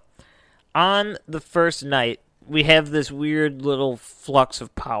 So, on the first night, we have this weird little flux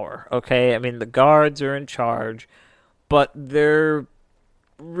of power, okay? I mean, the guards are in charge, but they're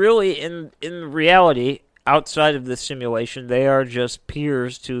really, in reality, outside of this simulation, they are just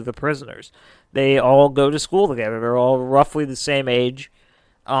peers to the prisoners. They all go to school together. They're all roughly the same age.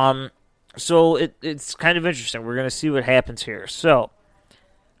 So it's kind of interesting. We're going to see what happens here. So,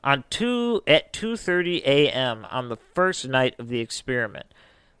 at 2:30 a.m. on the first night of the experiment,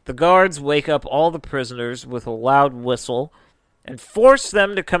 the guards wake up all the prisoners with a loud whistle and force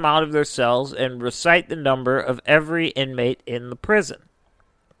them to come out of their cells and recite the number of every inmate in the prison.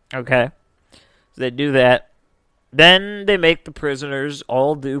 Okay? So they do that. Then they make the prisoners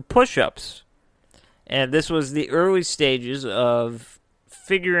all do push-ups. And this was the early stages of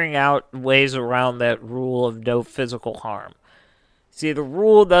figuring out ways around that rule of no physical harm. See, the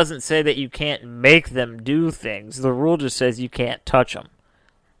rule doesn't say that you can't make them do things. The rule just says you can't touch them.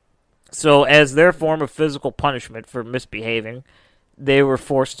 So as their form of physical punishment for misbehaving, they were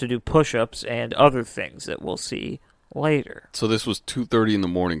forced to do push-ups and other things that we'll see later. So this was 2:30 in the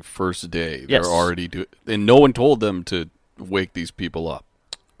morning, first day. Yes. They're already and no one told them to wake these people up.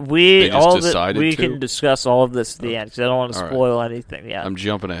 We They just decided to? can discuss all of this at the end because I don't want to All right. spoil anything. Yeah, I'm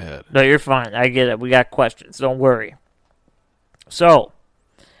jumping ahead. no, you're fine. I get it. We got questions. Don't worry. So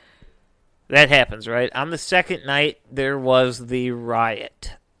that happens, right? On the second night, there was the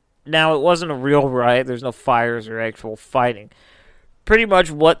riot. Now, it wasn't a real riot. There's no fires or actual fighting. Pretty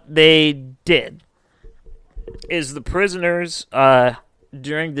much what they did is the prisoners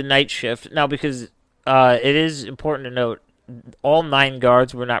during the night shift. Now, because it is important to note, all 9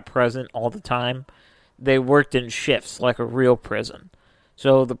 guards were not present all the time. They worked in shifts like a real prison.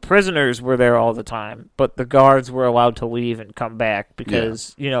 So the prisoners were there all the time, but the guards were allowed to leave and come back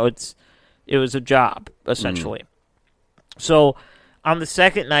because, it was a job, essentially. So on the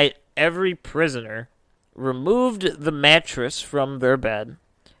second night, every prisoner removed the mattress from their bed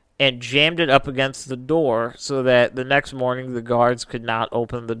and jammed it up against the door so that the next morning the guards could not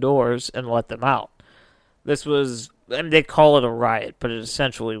open the doors and let them out. This was, they call it a riot, but it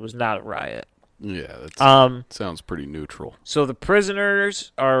essentially was not a riot. Yeah, that sounds pretty neutral. So the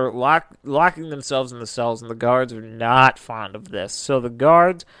prisoners are locking themselves in the cells, and the guards are not fond of this. So the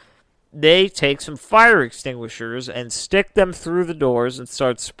guards, they take some fire extinguishers and stick them through the doors and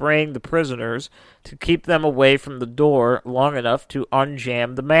start spraying the prisoners to keep them away from the door long enough to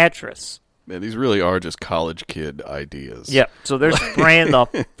unjam the mattress. Man, these really are just college kid ideas. Yeah, so they're spraying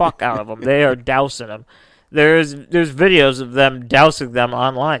the fuck out of them. They are dousing them. There's videos of them dousing them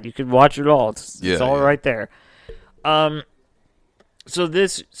online. You can watch it all. It's all right there. So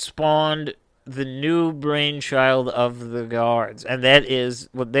this spawned the new brainchild of the guards, and that is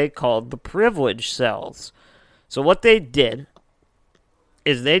what they called the privilege cells. So what they did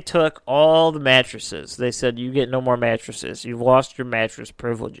is they took all the mattresses. They said, you get no more mattresses. You've lost your mattress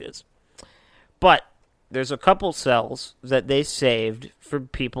privileges. But there's a couple cells that they saved for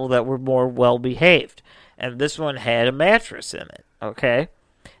people that were more well-behaved. And this one had a mattress in it, okay?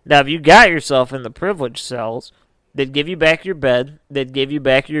 Now, if you got yourself in the privilege cells, they'd give you back your bed, they'd give you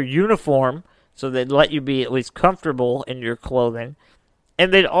back your uniform, so they'd let you be at least comfortable in your clothing,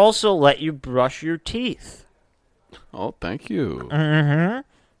 and they'd also let you brush your teeth. Oh, thank you. Mm-hmm.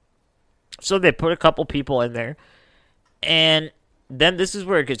 So they put a couple people in there, and then this is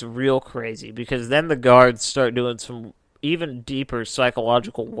where it gets real crazy, because then the guards start doing some even deeper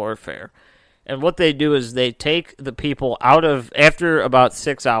psychological warfare. And what they do is they take the people out of, after about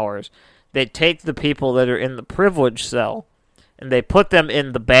 6 hours, they take the people that are in the privilege cell, and they put them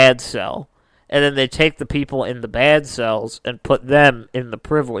in the bad cell. And then they take the people in the bad cells and put them in the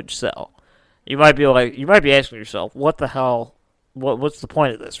privilege cell. You might be asking yourself, what the hell, what's the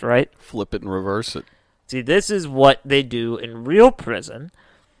point of this, right? Flip it and reverse it. See, this is what they do in real prison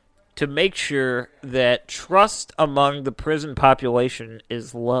to make sure that trust among the prison population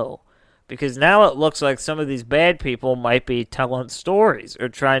is low. Because now it looks like some of these bad people might be telling stories or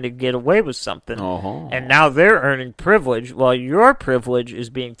trying to get away with something. Uh-huh. And now they're earning privilege while your privilege is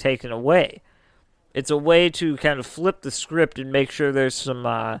being taken away. It's a way to kind of flip the script and make sure there's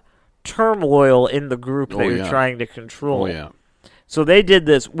some turmoil in the group that you're trying to control. Oh, yeah. So they did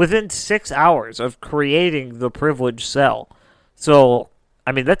this within 6 hours of creating the privilege cell. So,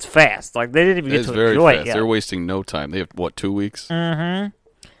 I mean, that's fast. Like, they didn't even get to enjoy it yet. They're wasting no time. They have, 2 weeks? Mm-hmm.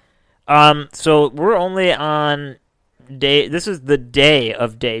 So we're only on this is the day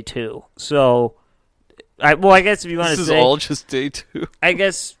of day 2. So, I guess if you want to say... This is all just day 2? I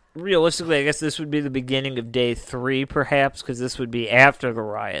guess, realistically, I guess this would be the beginning of day 3, perhaps, because this would be after the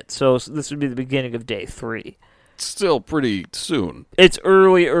riot. So this would be the beginning of day 3. Still pretty soon. It's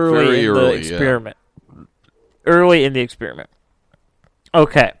early Very in early, the experiment. Yeah. Early in the experiment.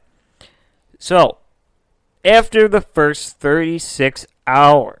 Okay. So, after the first 36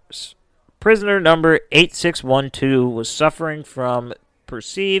 hours, prisoner number 8612 was suffering from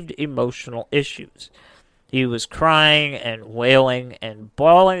perceived emotional issues. He was crying and wailing and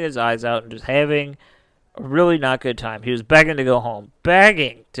bawling his eyes out and just having a really not good time. He was begging to go home.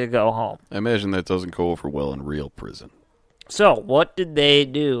 Begging to go home. I imagine that doesn't go over well in real prison. So, what did they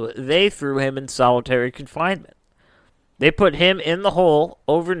do? They threw him in solitary confinement. They put him in the hole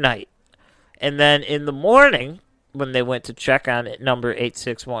overnight. And then in the morning, when they went to check on it, number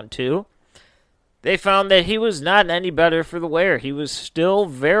 8612, they found that he was not any better for the wear. He was still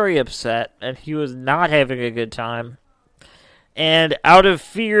very upset, and he was not having a good time. And out of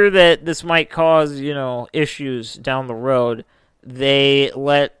fear that this might cause, issues down the road, they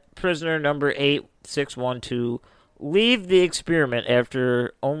let prisoner number 8612 leave the experiment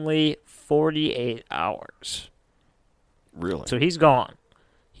after only 48 hours. Really? So he's gone.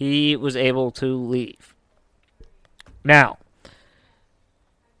 He was able to leave. Now,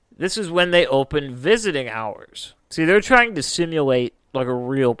 this is when they opened visiting hours. See, they're trying to simulate like a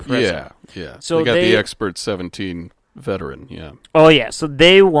real prison. Yeah. So they got the expert 17 veteran, yeah. Oh, yeah. So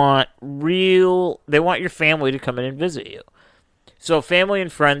they want your family to come in and visit you. So family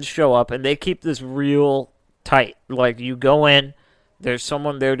and friends show up, and they keep this real tight. Like, you go in, there's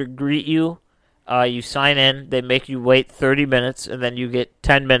someone there to greet you. You sign in, they make you wait 30 minutes, and then you get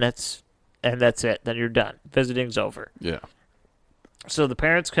 10 minutes, and that's it. Then you're done. Visiting's over. Yeah. So the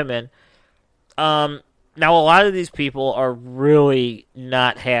parents come in. Now, a lot of these people are really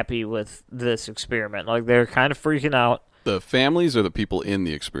not happy with this experiment. Like, they're kind of freaking out. The families or the people in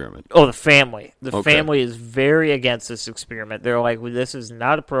the experiment? Oh, the family. The Okay. family is very against this experiment. They're like, well, this is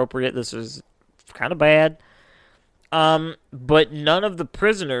not appropriate. This is kind of bad. But none of the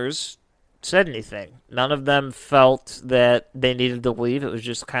prisoners said anything. None of them felt that they needed to leave. It was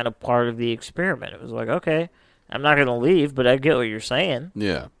just kind of part of the experiment. It was like, okay, I'm not going to leave, but I get what you're saying.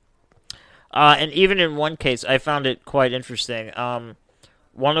 Yeah. And even in one case, I found it quite interesting.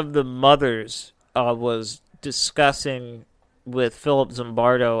 One of the mothers was discussing with Philip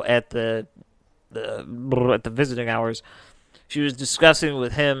Zimbardo at the visiting hours. She was discussing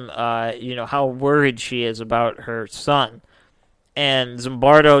with him, how worried she is about her son. And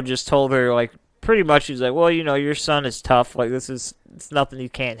Zimbardo just told her, like, pretty much, he's like, well, your son is tough. Like, it's nothing he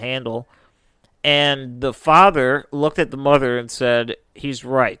can't handle. And the father looked at the mother and said, he's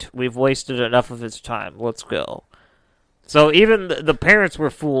right. We've wasted enough of his time. Let's go. So even the parents were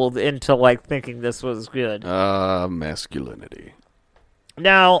fooled into, like, thinking this was good. Masculinity.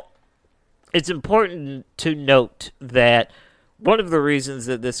 Now, it's important to note that one of the reasons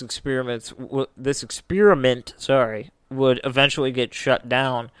that this experiment, would eventually get shut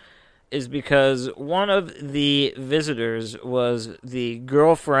down is because one of the visitors was the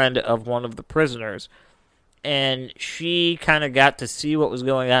girlfriend of one of the prisoners, and she kind of got to see what was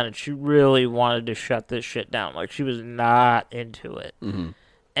going on, and she really wanted to shut this shit down. Like, she was not into it. Mm-hmm.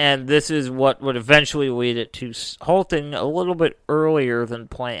 And this is what would eventually lead it to halting a little bit earlier than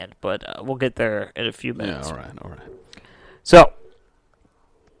planned, but we'll get there in a few minutes. Yeah, all right. So,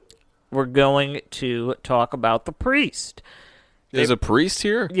 we're going to talk about the priest. There's a priest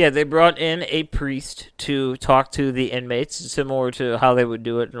here? Yeah, they brought in a priest to talk to the inmates, similar to how they would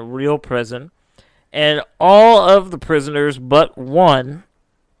do it in a real prison. And all of the prisoners but one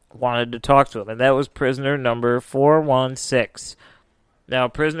wanted to talk to him, and that was prisoner number 416. Now,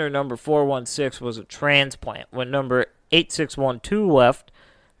 prisoner number 416 was a transplant. When number 8612 left,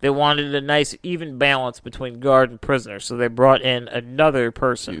 they wanted a nice even balance between guard and prisoner, so they brought in another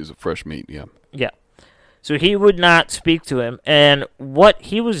person. He was a fresh meat, yeah. Yeah. So he would not speak to him, and what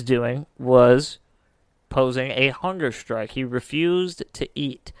he was doing was posing a hunger strike. He refused to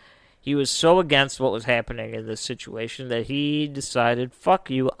eat. He was so against what was happening in this situation that he decided,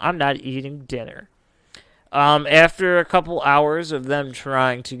 fuck you, I'm not eating dinner. After a couple hours of them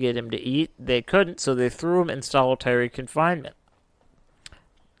trying to get him to eat, they couldn't, so they threw him in solitary confinement.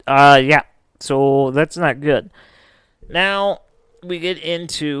 Yeah, so that's not good. Now, we get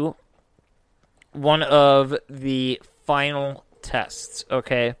into one of the final tests,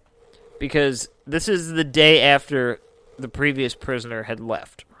 okay? Because this is the day after the previous prisoner had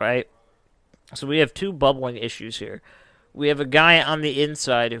left, right? So we have two bubbling issues here. We have a guy on the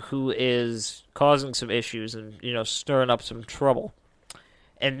inside who is causing some issues and, stirring up some trouble.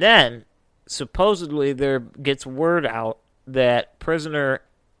 And then, supposedly, there gets word out that prisoner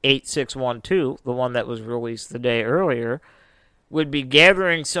 8612, the one that was released the day earlier, would be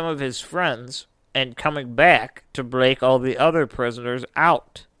gathering some of his friends and coming back to break all the other prisoners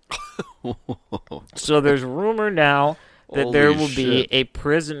out. So there's rumor now that Holy there will be shit. a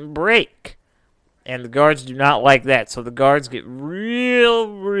prison break. And the guards do not like that. So the guards get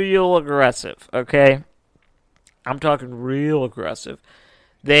real aggressive, okay? I'm talking real aggressive.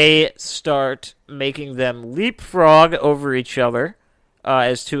 They start making them leapfrog over each other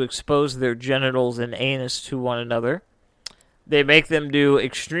as to expose their genitals and anus to one another. They make them do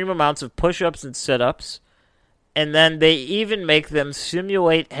extreme amounts of push-ups and sit-ups. And then they even make them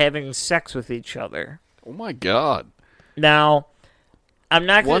simulate having sex with each other. Oh, my God. Now, I'm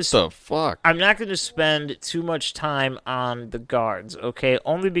not going What the fuck? I'm not going to spend too much time on the guards, okay?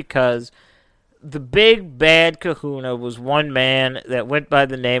 Only because the big bad kahuna was one man that went by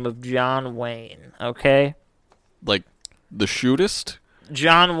the name of John Wayne, okay? Like the shootist?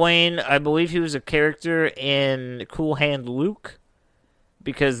 John Wayne, I believe he was a character in Cool Hand Luke,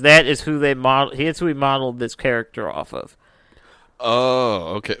 because that is who they modeled. That's who he modeled this character off of.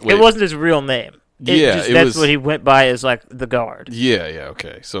 Oh, okay. Wait. It wasn't his real name. That's what he went by as, like, the guard. Yeah,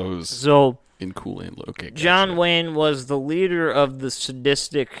 okay. So it was in Cool Hand Luke. Okay, John Wayne was the leader of the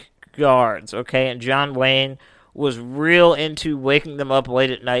sadistic guards, okay? And John Wayne was real into waking them up late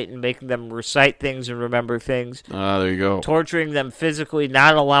at night and making them recite things and remember things. There you go. Torturing them physically,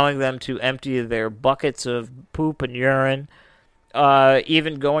 not allowing them to empty their buckets of poop and urine.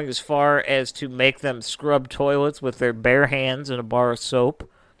 Even going as far as to make them scrub toilets with their bare hands and a bar of soap.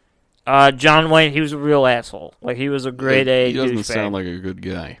 John Wayne, he was a real asshole. Like, he was a grade A He doesn't douchebag. sound like a good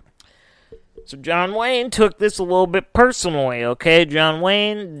guy. So John Wayne took this a little bit personally, okay? John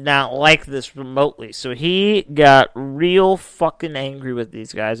Wayne did not like this remotely. So he got real fucking angry with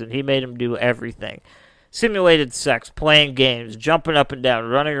these guys, and he made them do everything. Simulated sex, playing games, jumping up and down,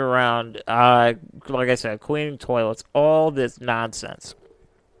 running around, like I said, cleaning toilets, all this nonsense.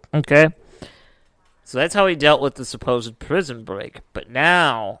 Okay? So that's how he dealt with the supposed prison break. But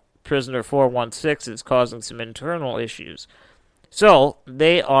now, Prisoner 416 is causing some internal issues. So,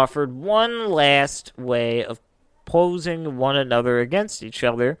 they offered one last way of posing one another against each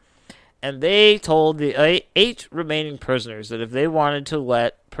other, and they told the 8 remaining prisoners that if they wanted to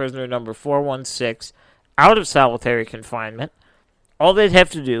let prisoner number 416 out of solitary confinement, all they'd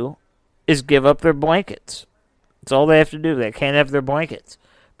have to do is give up their blankets. That's all they have to do. They can't have their blankets.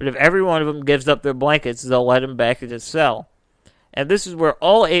 But if every one of them gives up their blankets, they'll let him back in his cell. And this is where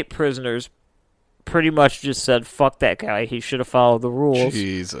all 8 prisoners pretty much just said, fuck that guy, he should have followed the rules.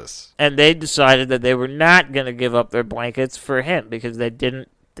 Jesus. And they decided that they were not going to give up their blankets for him because they didn't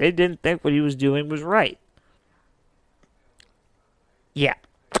think what he was doing was right. Yeah.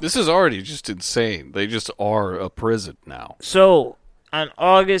 This is already just insane. They just are a prison now. So, on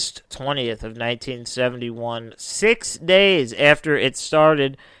August 20th of 1971, 6 days after it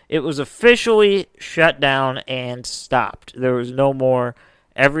started, it was officially shut down and stopped. There was no more.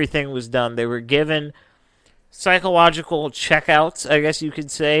 Everything was done. They were given psychological checkouts, I guess you could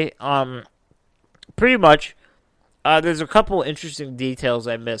say. Pretty much, there's a couple interesting details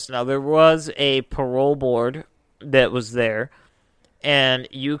I missed. Now, there was a parole board that was there, and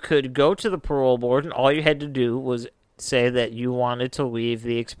you could go to the parole board, and all you had to do was say that you wanted to leave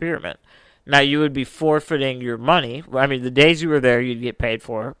the experiment. Now, you would be forfeiting your money. I mean, the days you were there, you'd get paid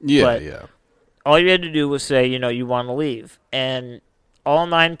for. Yeah. All you had to do was say, you want to leave. And all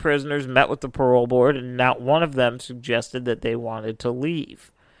 9 prisoners met with the parole board, and not one of them suggested that they wanted to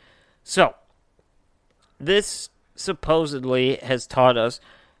leave. So, this supposedly has taught us,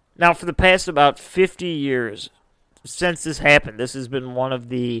 now for the past about 50 years, since this happened, this has been one of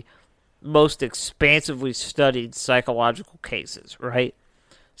the most expansively studied psychological cases, right?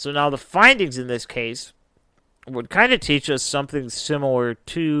 So now the findings in this case would kind of teach us something similar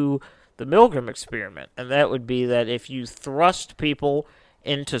to the Milgram experiment, and that would be that if you thrust people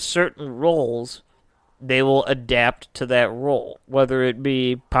into certain roles, they will adapt to that role, whether it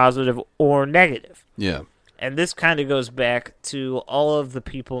be positive or negative. Yeah. And this kind of goes back to all of the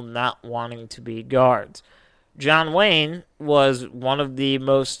people not wanting to be guards. John Wayne was one of the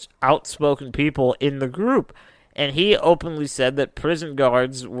most outspoken people in the group, and he openly said that prison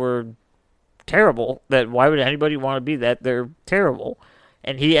guards were terrible, that why would anybody want to be that? They're terrible.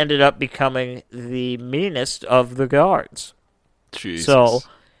 And he ended up becoming the meanest of the guards. Jesus. So,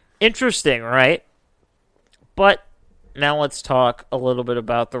 interesting, right? But now let's talk a little bit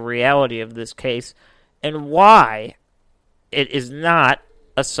about the reality of this case and why it is not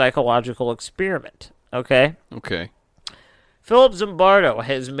a psychological experiment, okay? Okay. Philip Zimbardo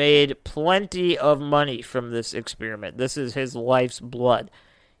has made plenty of money from this experiment. This is his life's blood.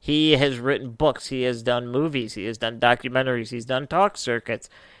 He has written books. He has done movies. He has done documentaries. He's done talk circuits.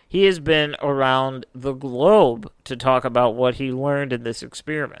 He has been around the globe to talk about what he learned in this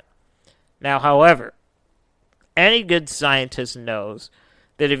experiment. Now, however, any good scientist knows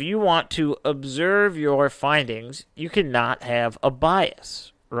that if you want to observe your findings, you cannot have a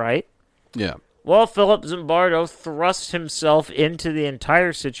bias, right? Yeah. Well, Philip Zimbardo thrust himself into the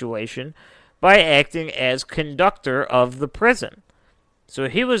entire situation by acting as conductor of the prison. So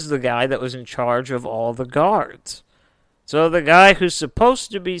he was the guy that was in charge of all the guards. So the guy who's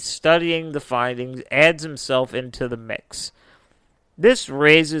supposed to be studying the findings adds himself into the mix. This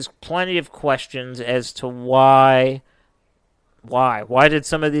raises plenty of questions as to why did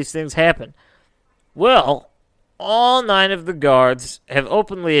some of these things happen? Well, all 9 of the guards have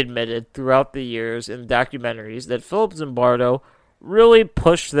openly admitted throughout the years in documentaries that Philip Zimbardo really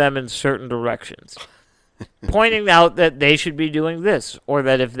pushed them in certain directions, pointing out that they should be doing this, or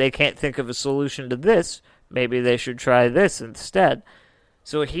that if they can't think of a solution to this, maybe they should try this instead.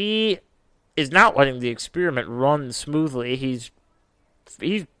 So he is not letting the experiment run smoothly. He's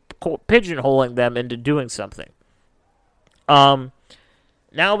pigeonholing them into doing something.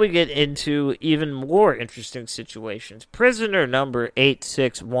 Now we get into even more interesting situations. Prisoner number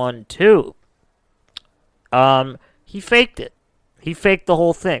 8612. He faked it. He faked the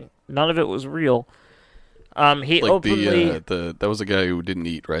whole thing. None of it was real. He Like openly... that was a guy who didn't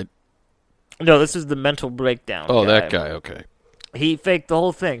eat, right? No, this is the mental breakdown. Oh, that guy, okay. He faked the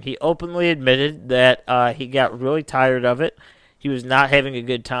whole thing. He openly admitted that he got really tired of it. He was not having a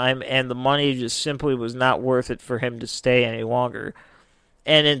good time, and the money just simply was not worth it for him to stay any longer.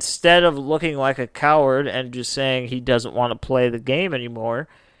 And instead of looking like a coward and just saying he doesn't want to play the game anymore,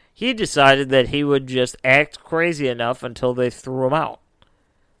 he decided that he would just act crazy enough until they threw him out.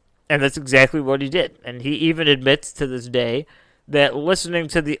 And that's exactly what he did. And he even admits to this day that listening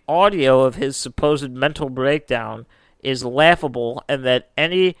to the audio of his supposed mental breakdown is laughable, and that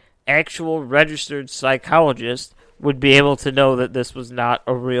any actual registered psychologist would be able to know that this was not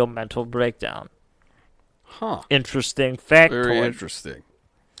a real mental breakdown. Huh. Interesting factoid. Very interesting.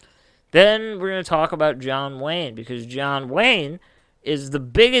 Then we're going to talk about John Wayne, because John Wayne is the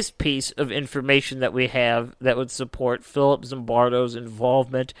biggest piece of information that we have that would support Philip Zimbardo's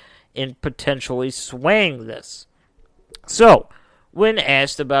involvement in potentially swaying this. So, when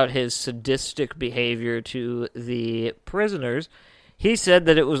asked about his sadistic behavior to the prisoners, he said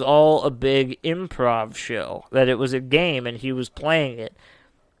that it was all a big improv show, that it was a game and he was playing it.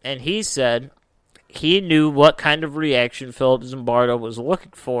 And he said he knew what kind of reaction Philip Zimbardo was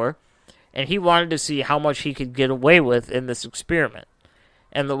looking for, and he wanted to see how much he could get away with in this experiment.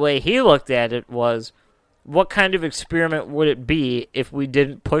 And the way he looked at it was, what kind of experiment would it be if we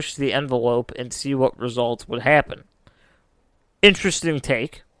didn't push the envelope and see what results would happen? Interesting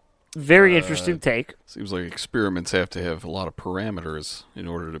take. Very interesting take. Seems like experiments have to have a lot of parameters in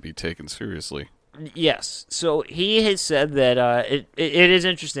order to be taken seriously. Yes. So he has said that it is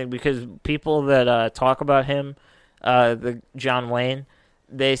interesting because people that talk about him, the John Wayne,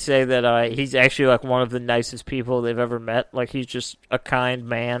 they say that he's actually like one of the nicest people they've ever met. Like, he's just a kind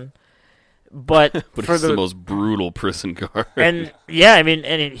man. But But for he's the most brutal prison guard. And yeah, I mean,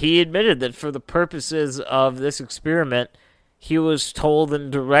 and he admitted that for the purposes of this experiment, he was told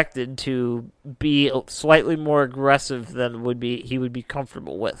and directed to be slightly more aggressive than he would be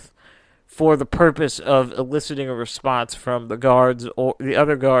comfortable with, for the purpose of eliciting a response from the guards or the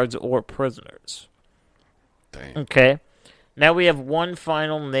other guards or prisoners. Dang. Okay. Now we have one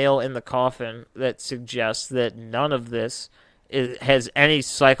final nail in the coffin that suggests that none of this has any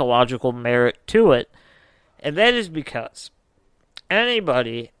psychological merit to it, and that is because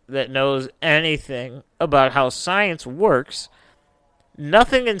anybody that knows anything about how science works,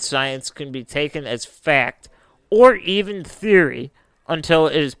 nothing in science can be taken as fact or even theory until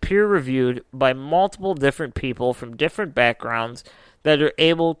it is peer-reviewed by multiple different people from different backgrounds that are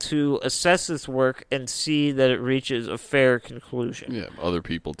able to assess this work and see that it reaches a fair conclusion. Yeah, other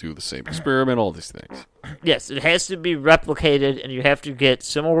people do the same experiment, all these things. Yes, it has to be replicated, and you have to get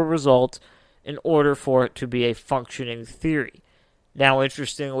similar results in order for it to be a functioning theory. Now,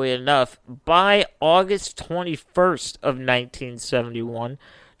 interestingly enough, by August 21st of 1971,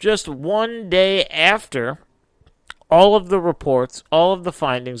 just one day after all of the reports, all of the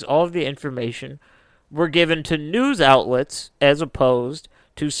findings, all of the information were given to news outlets as opposed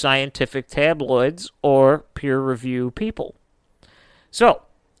to scientific tabloids or peer review people. So,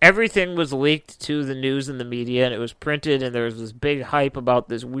 everything was leaked to the news and the media, and it was printed, and there was this big hype about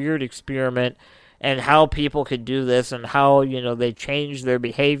this weird experiment and how people could do this and how, they changed their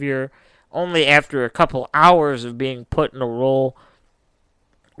behavior only after a couple hours of being put in a role.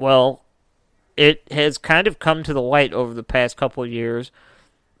 Well, it has kind of come to the light over the past couple of years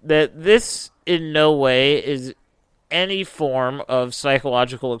that this in no way is any form of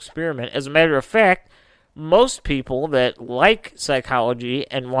psychological experiment. As a matter of fact, most people that like psychology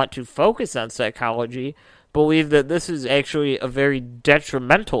and want to focus on psychology believe that this is actually a very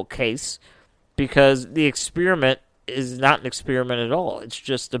detrimental case because the experiment is not an experiment at all. It's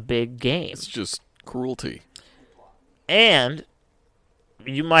just a big game. It's just cruelty. And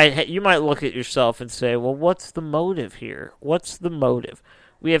you might look at yourself and say, well, what's the motive here? What's the motive?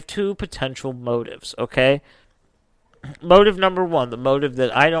 We have two potential motives, okay? Motive number one, the motive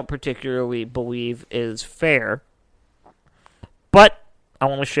that I don't particularly believe is fair, but I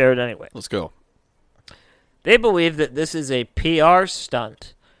want to share it anyway. Let's go. They believe that this is a PR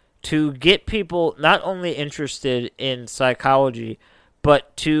stunt to get people not only interested in psychology,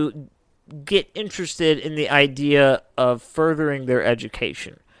 but to get interested in the idea of furthering their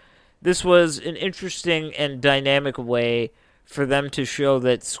education. This was an interesting and dynamic way for them to show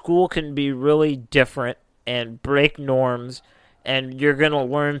that school can be really different and break norms, and you're going to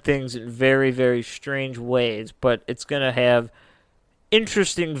learn things in very, very strange ways, but it's going to have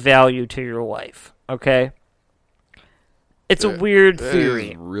interesting value to your life, okay? It's a weird theory.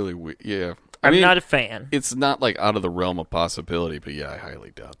 Is really weird. Yeah. I'm not a fan. It's not like out of the realm of possibility, but yeah, I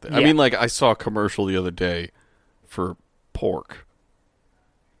highly doubt that. Yeah. I mean, like I saw a commercial the other day for pork.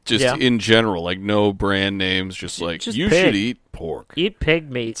 Just in general, like no brand names, just like Just you pig. should eat pork. Eat pig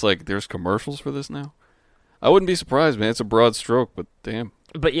meat. It's like there's commercials for this now. I wouldn't be surprised, man. It's a broad stroke, but damn.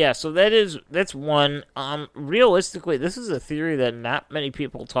 But yeah, so that's one. Realistically, this is a theory that not many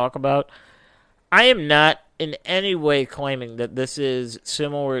people talk about. I am not in any way claiming that this is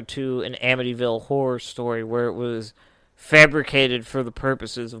similar to an Amityville Horror Story where it was fabricated for the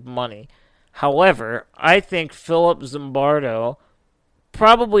purposes of money. However, I think Philip Zimbardo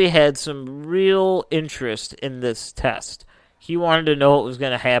probably had some real interest in this test. He wanted to know what was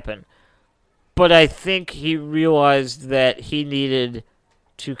going to happen. But I think he realized that he needed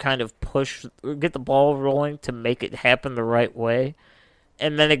to kind of get the ball rolling to make it happen the right way.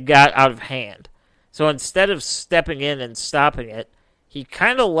 And then it got out of hand. So instead of stepping in and stopping it, he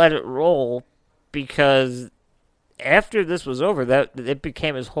kind of let it roll because after this was over, that it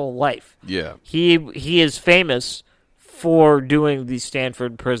became his whole life. Yeah. He is famous for doing the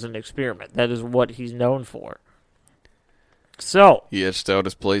Stanford Prison Experiment. That is what he's known for. So He etched out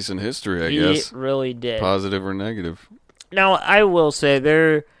his place in history, I he guess. really did. Positive or negative. Now, I will say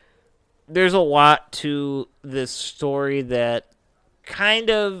there's a lot to this story that kind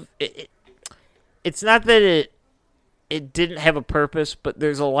of it's not that it didn't have a purpose, but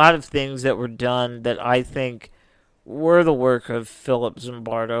there's a lot of things that were done that I think were the work of Philip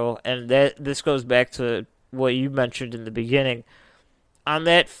Zimbardo, and that this goes back to what you mentioned in the beginning. On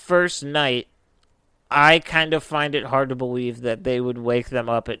that first night, I kind of find it hard to believe that they would wake them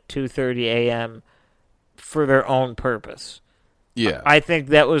up at 2:30 a.m. for their own purpose. Yeah. I think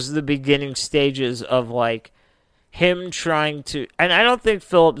that was the beginning stages of like him trying to, and I don't think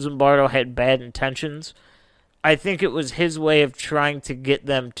Philip Zimbardo had bad intentions. I think it was his way of trying to get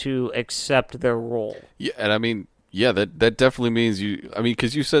them to accept their role. Yeah, and I mean, yeah, that definitely means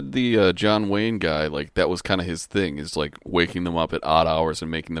because you said the John Wayne guy, like, that was kind of his thing, is, like, waking them up at odd hours and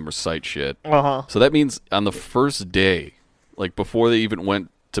making them recite shit. Uh-huh. So that means on the first day, like, before they even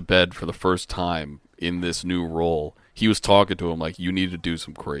went to bed for the first time in this new role, he was talking to him like, you need to do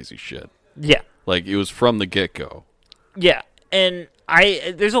some crazy shit. Yeah. Like, it was from the get-go. Yeah, and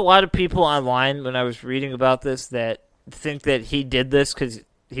there's a lot of people online when I was reading about this that think that he did this because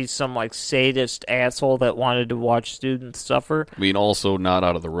he's some like sadist asshole that wanted to watch students suffer. I mean, also not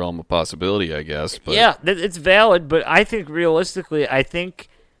out of the realm of possibility, I guess. But Yeah, it's valid, but I think realistically, I think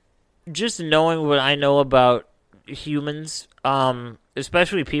just knowing what I know about humans,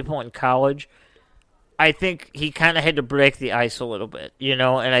 especially people in college, I think he kind of had to break the ice a little bit, and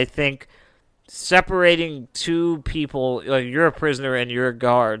I think separating two people, like you're a prisoner and you're a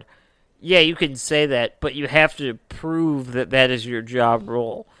guard, yeah, you can say that, but you have to prove that that is your job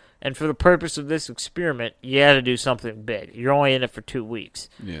role. And for the purpose of this experiment, you got to do something big. You're only in it for 2 weeks.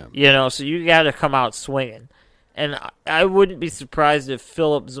 Yeah. So you got to come out swinging. And I wouldn't be surprised if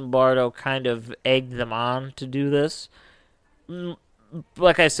Philip Zimbardo kind of egged them on to do this.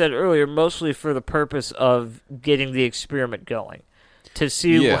 Like I said earlier, mostly for the purpose of getting the experiment going. To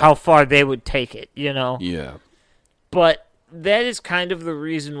see how far they would take it, Yeah. But that is kind of the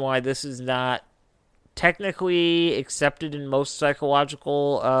reason why this is not technically accepted in most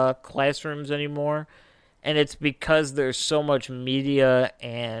psychological classrooms anymore. And it's because there's so much media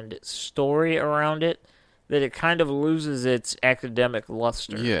and story around it that it kind of loses its academic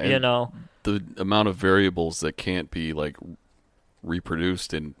luster, Yeah, the amount of variables that can't be, like,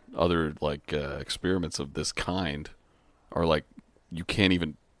 reproduced in other, like, experiments of this kind are, like, you can't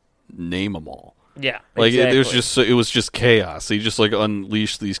even name them all. Yeah, like exactly. it was just chaos. He just like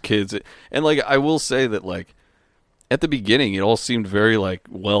unleashed these kids, and like I will say that like at the beginning, it all seemed very like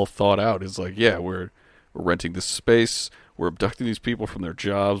well thought out. It's like, yeah, we're renting this space, we're abducting these people from their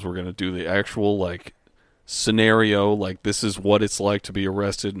jobs, we're gonna do the actual like scenario, like this is what it's like to be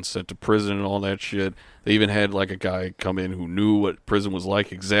arrested and sent to prison and all that shit. They even had like a guy come in who knew what prison was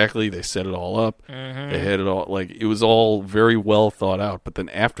like exactly. They set it all up. They had it all, like, it was all very well thought out. But then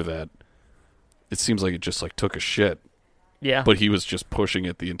after that, it seems like it just like took a shit. Yeah. But he was just pushing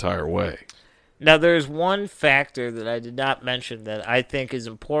it the entire way. Now, there's one factor that I did not mention that I think is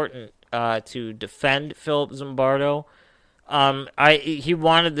important to defend Philip Zimbardo. He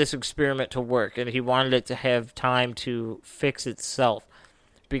wanted this experiment to work, and he wanted it to have time to fix itself.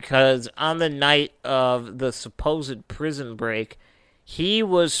 Because on the night of the supposed prison break, he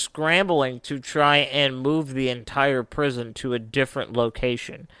was scrambling to try and move the entire prison to a different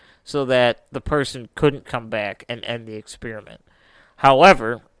location so that the person couldn't come back and end the experiment.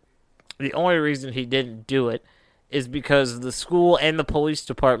 However, the only reason he didn't do it is because the school and the police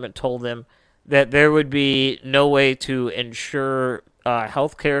department told him that there would be no way to ensure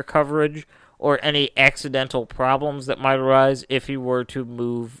health care coverage or any accidental problems that might arise if he were to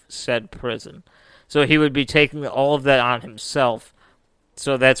move said prison. So he would be taking all of that on himself.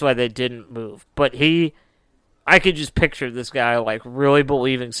 So that's why they didn't move. But I could just picture this guy like really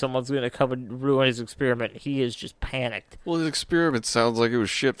believing someone's going to come and ruin his experiment. He is just panicked. Well, his experiment sounds like it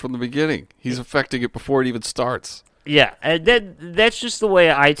was shit from the beginning. He's affecting it before it even starts. Yeah, and that's just the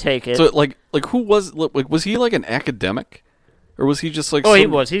way I take it. So, like who was he like an academic? Or was he just like he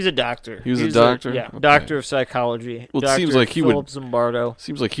was. He's a doctor. He was a doctor? Yeah, Okay. Doctor of psychology. Well, it Dr. seems like he Philip would... Zimbardo.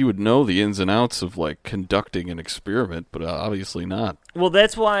 Seems like he would know the ins and outs of, like, conducting an experiment, but obviously not. Well,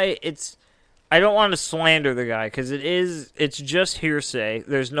 that's why I don't want to slander the guy, because it's just hearsay.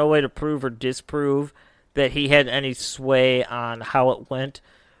 There's no way to prove or disprove that he had any sway on how it went.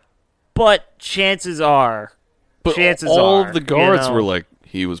 But chances are... all of the guards were like,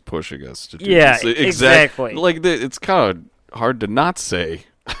 he was pushing us to do this. Exactly. Like, it's kind of hard to not say.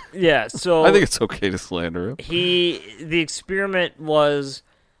 Yeah, so... I think it's okay to slander him. The experiment was...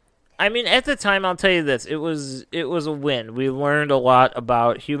 I mean, at the time, I'll tell you this, it was a win. We learned a lot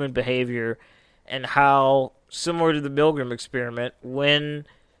about human behavior and how, similar to the Milgram experiment, when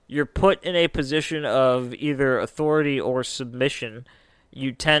you're put in a position of either authority or submission,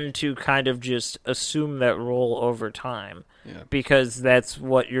 you tend to kind of just assume that role over time. Yeah. Because that's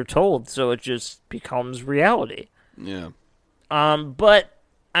what you're told, so it just becomes reality. Yeah. But,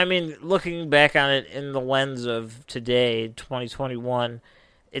 I mean, looking back on it in the lens of today, 2021,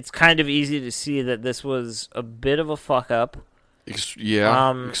 it's kind of easy to see that this was a bit of a fuck-up.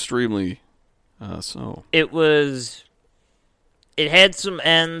 Extremely so. It had some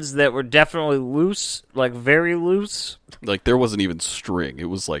ends that were definitely loose, like very loose. Like, there wasn't even string. It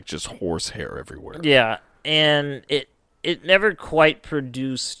was, like, just horsehair everywhere. Yeah, and it never quite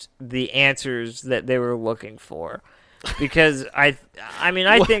produced the answers that they were looking for. Because I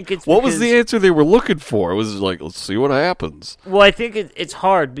think it's what was the answer they were looking for? It was like, let's see what happens. Well, I think it's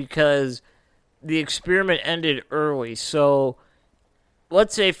hard because the experiment ended early. So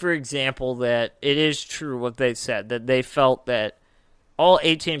let's say, for example, that it is true what they said, that they felt that all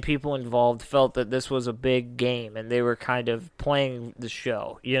 18 people involved felt that this was a big game and they were kind of playing the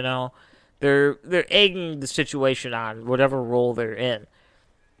show, you know? They're egging the situation on, whatever role they're in.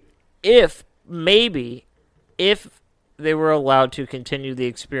 If they were allowed to continue the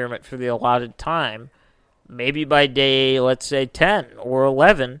experiment for the allotted time, maybe by day, let's say, 10 or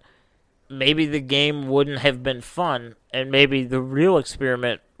 11, maybe the game wouldn't have been fun, and maybe the real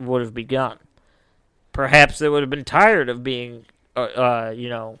experiment would have begun. Perhaps they would have been tired of being,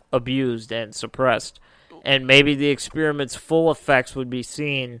 abused and suppressed, and maybe the experiment's full effects would be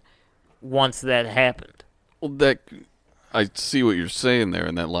seen once that happened. Well, I see what you're saying there,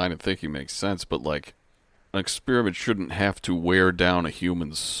 and that line of thinking makes sense, but, like, an experiment shouldn't have to wear down a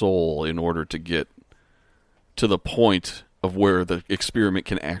human soul in order to get to the point of where the experiment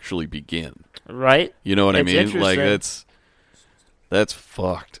can actually begin. Right? You know what I mean? Like, that's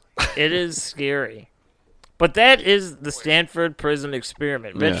fucked. It is scary. But that is the Stanford prison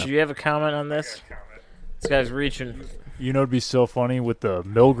experiment. Mitch, do you have a comment on this? This guy's reaching. You know, it'd be so funny with the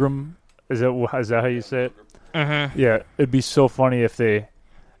Milgram. Is that how you say it? Mm-hmm. Yeah, it'd be so funny if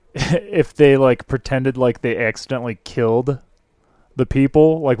they like pretended like they accidentally killed the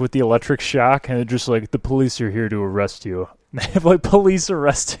people, like with the electric shock, and they're just like, the police are here to arrest you. And they have like police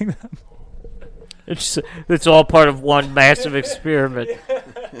arresting them. It's all part of one massive experiment.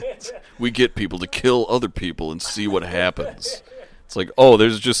 We get people to kill other people and see what happens. It's like, oh,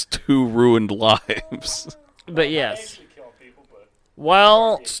 there's just 2 ruined lives. But yes.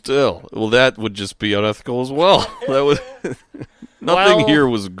 Well, still, that would just be unethical as well. That was nothing here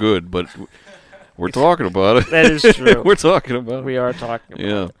was good, but we're talking about it. That is true. We're talking about it. We are talking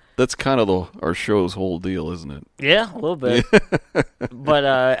about it. That's kind of our show's whole deal, isn't it? Yeah, a little bit.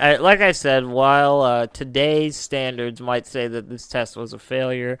 But like I said, while today's standards might say that this test was a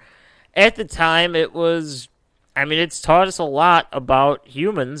failure, at the time it was. I mean, it's taught us a lot about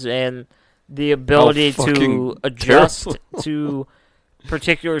humans and the ability to adjust to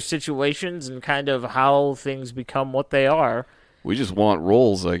particular situations and kind of how things become what they are. We just want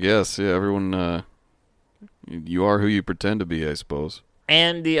roles, I guess. Yeah, everyone, you are who you pretend to be, I suppose.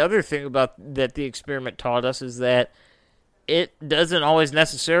 And the other thing about that the experiment taught us is that it doesn't always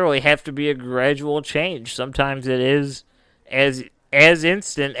necessarily have to be a gradual change. Sometimes it is as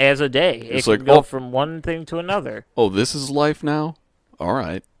instant as a day. It's it like, can go from one thing to another. Oh, this is life now? All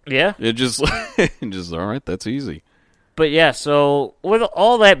right. Yeah. It just all right, that's easy. But yeah, so with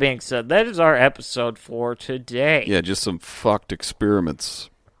all that being said, that is our episode for today. Yeah, just some fucked experiments.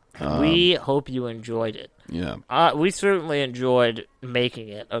 We hope you enjoyed it. Yeah. We certainly enjoyed making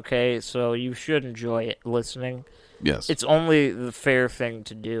it, okay? So you should enjoy it listening. Yes. It's only the fair thing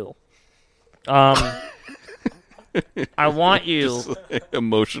to do. I want you... Just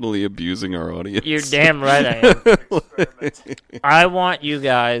emotionally abusing our audience. You're damn right I am. I want you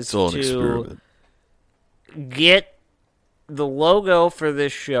guys It's all an to experiment. get the logo for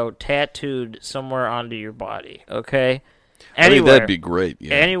this show tattooed somewhere onto your body, okay? I think Anywhere. that'd be great,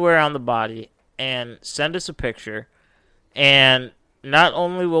 yeah. Anywhere on the body, and send us a picture. And not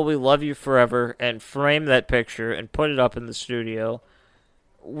only will we love you forever and frame that picture and put it up in the studio,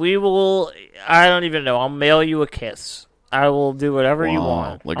 we will, I don't even know, I'll mail you a kiss. I will do whatever you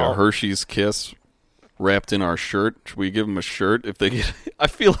want. Like a Hershey's Kiss wrapped in our shirt. Should we give them a shirt if they get... I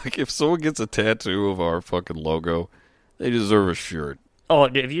feel like if someone gets a tattoo of our fucking logo, they deserve a shirt. Oh,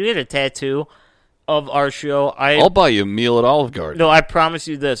 if you get a tattoo of our show, I'll buy you a meal at Olive Garden. No, I promise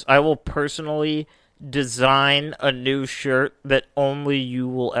you this. I will personally design a new shirt that only you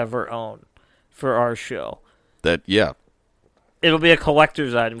will ever own for our show. Yeah. It'll be a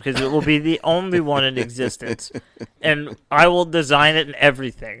collector's item because it will be the only one in existence, and I will design it and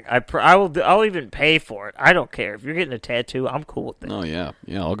everything. I'll even pay for it. I don't care if you're getting a tattoo. I'm cool with it. Oh yeah,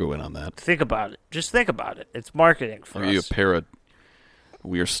 I'll go in on that. Think about it. Just think about it. It's marketing for I'll give you us. a pair of...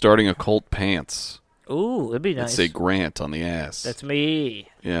 We are starting a cult pants. Ooh, it'd be nice. Say Grant on the ass. That's me.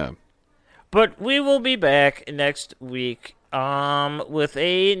 Yeah. But we will be back next week with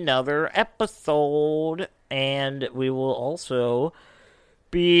another episode. And we will also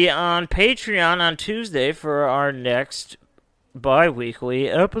be on Patreon on Tuesday for our next bi-weekly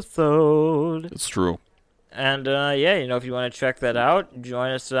episode. It's true. And, if you want to check that out,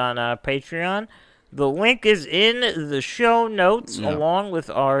 join us on Patreon. The link is in the show notes along with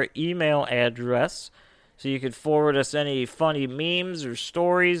our email address. So you could forward us any funny memes or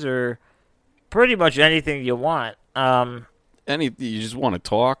stories or pretty much anything you want. You just want to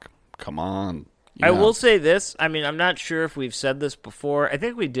talk? Come on. Yeah. I will say this. I mean, I'm not sure if we've said this before. I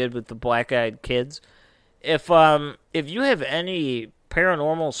think we did with the Black-Eyed Kids. If you have any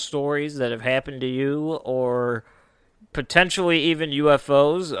paranormal stories that have happened to you or potentially even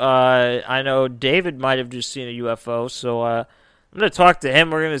UFOs, I know David might have just seen a UFO, so I'm going to talk to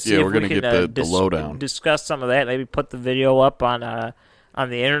him. We're going to see if we can get the lowdown. Discuss some of that. Maybe put the video up on the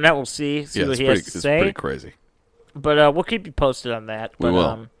internet. We'll see what he has to say. It's pretty crazy. But we'll keep you posted on that. We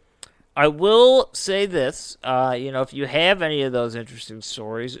will. I will say this, if you have any of those interesting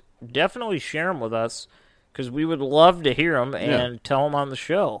stories, definitely share them with us, because we would love to hear them and tell them on the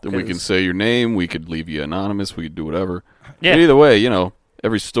show. Then we can say your name, we could leave you anonymous, we could do whatever. Yeah. But either way,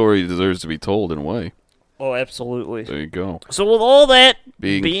 every story deserves to be told in a way. Oh, absolutely. There you go. So with all that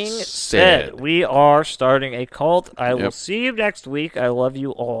being said, said, we are starting a cult. I will see you next week. I love you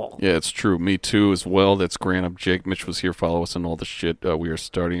all. Yeah, it's true. Me too as well. That's Grant. I'm Jake. Mitch was here. Follow us on all the shit. We are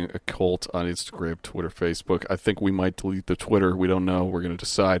starting a cult on Instagram, Twitter, Facebook. I think we might delete the Twitter. We don't know. We're going to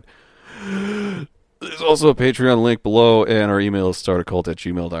decide. There's also a Patreon link below, and our email is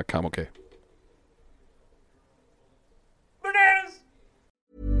startacult@gmail.com. Okay.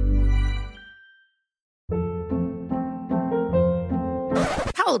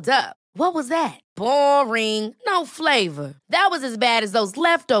 Hold up. What was that? Boring. No flavor. That was as bad as those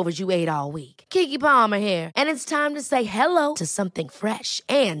leftovers you ate all week. Keke Palmer here. And it's time to say hello to something fresh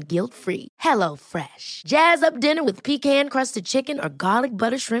and guilt-free. Hello Fresh. Jazz up dinner with pecan-crusted chicken or garlic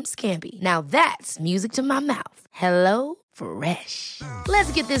butter shrimp scampi. Now that's music to my mouth. Hello Fresh.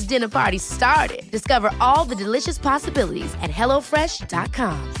 Let's get this dinner party started. Discover all the delicious possibilities at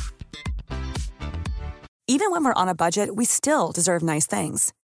HelloFresh.com. Even when we're on a budget, we still deserve nice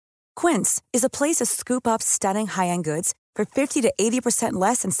things. Quince is a place to scoop up stunning high-end goods for 50 to 80%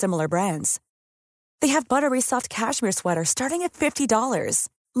 less than similar brands. They have buttery soft cashmere sweaters starting at $50,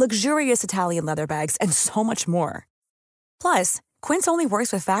 luxurious Italian leather bags, and so much more. Plus, Quince only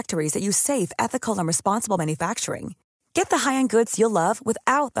works with factories that use safe, ethical, and responsible manufacturing. Get the high-end goods you'll love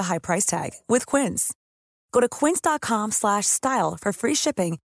without the high price tag with Quince. Go to quince.com/style for free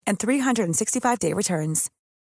shipping and 365-day returns.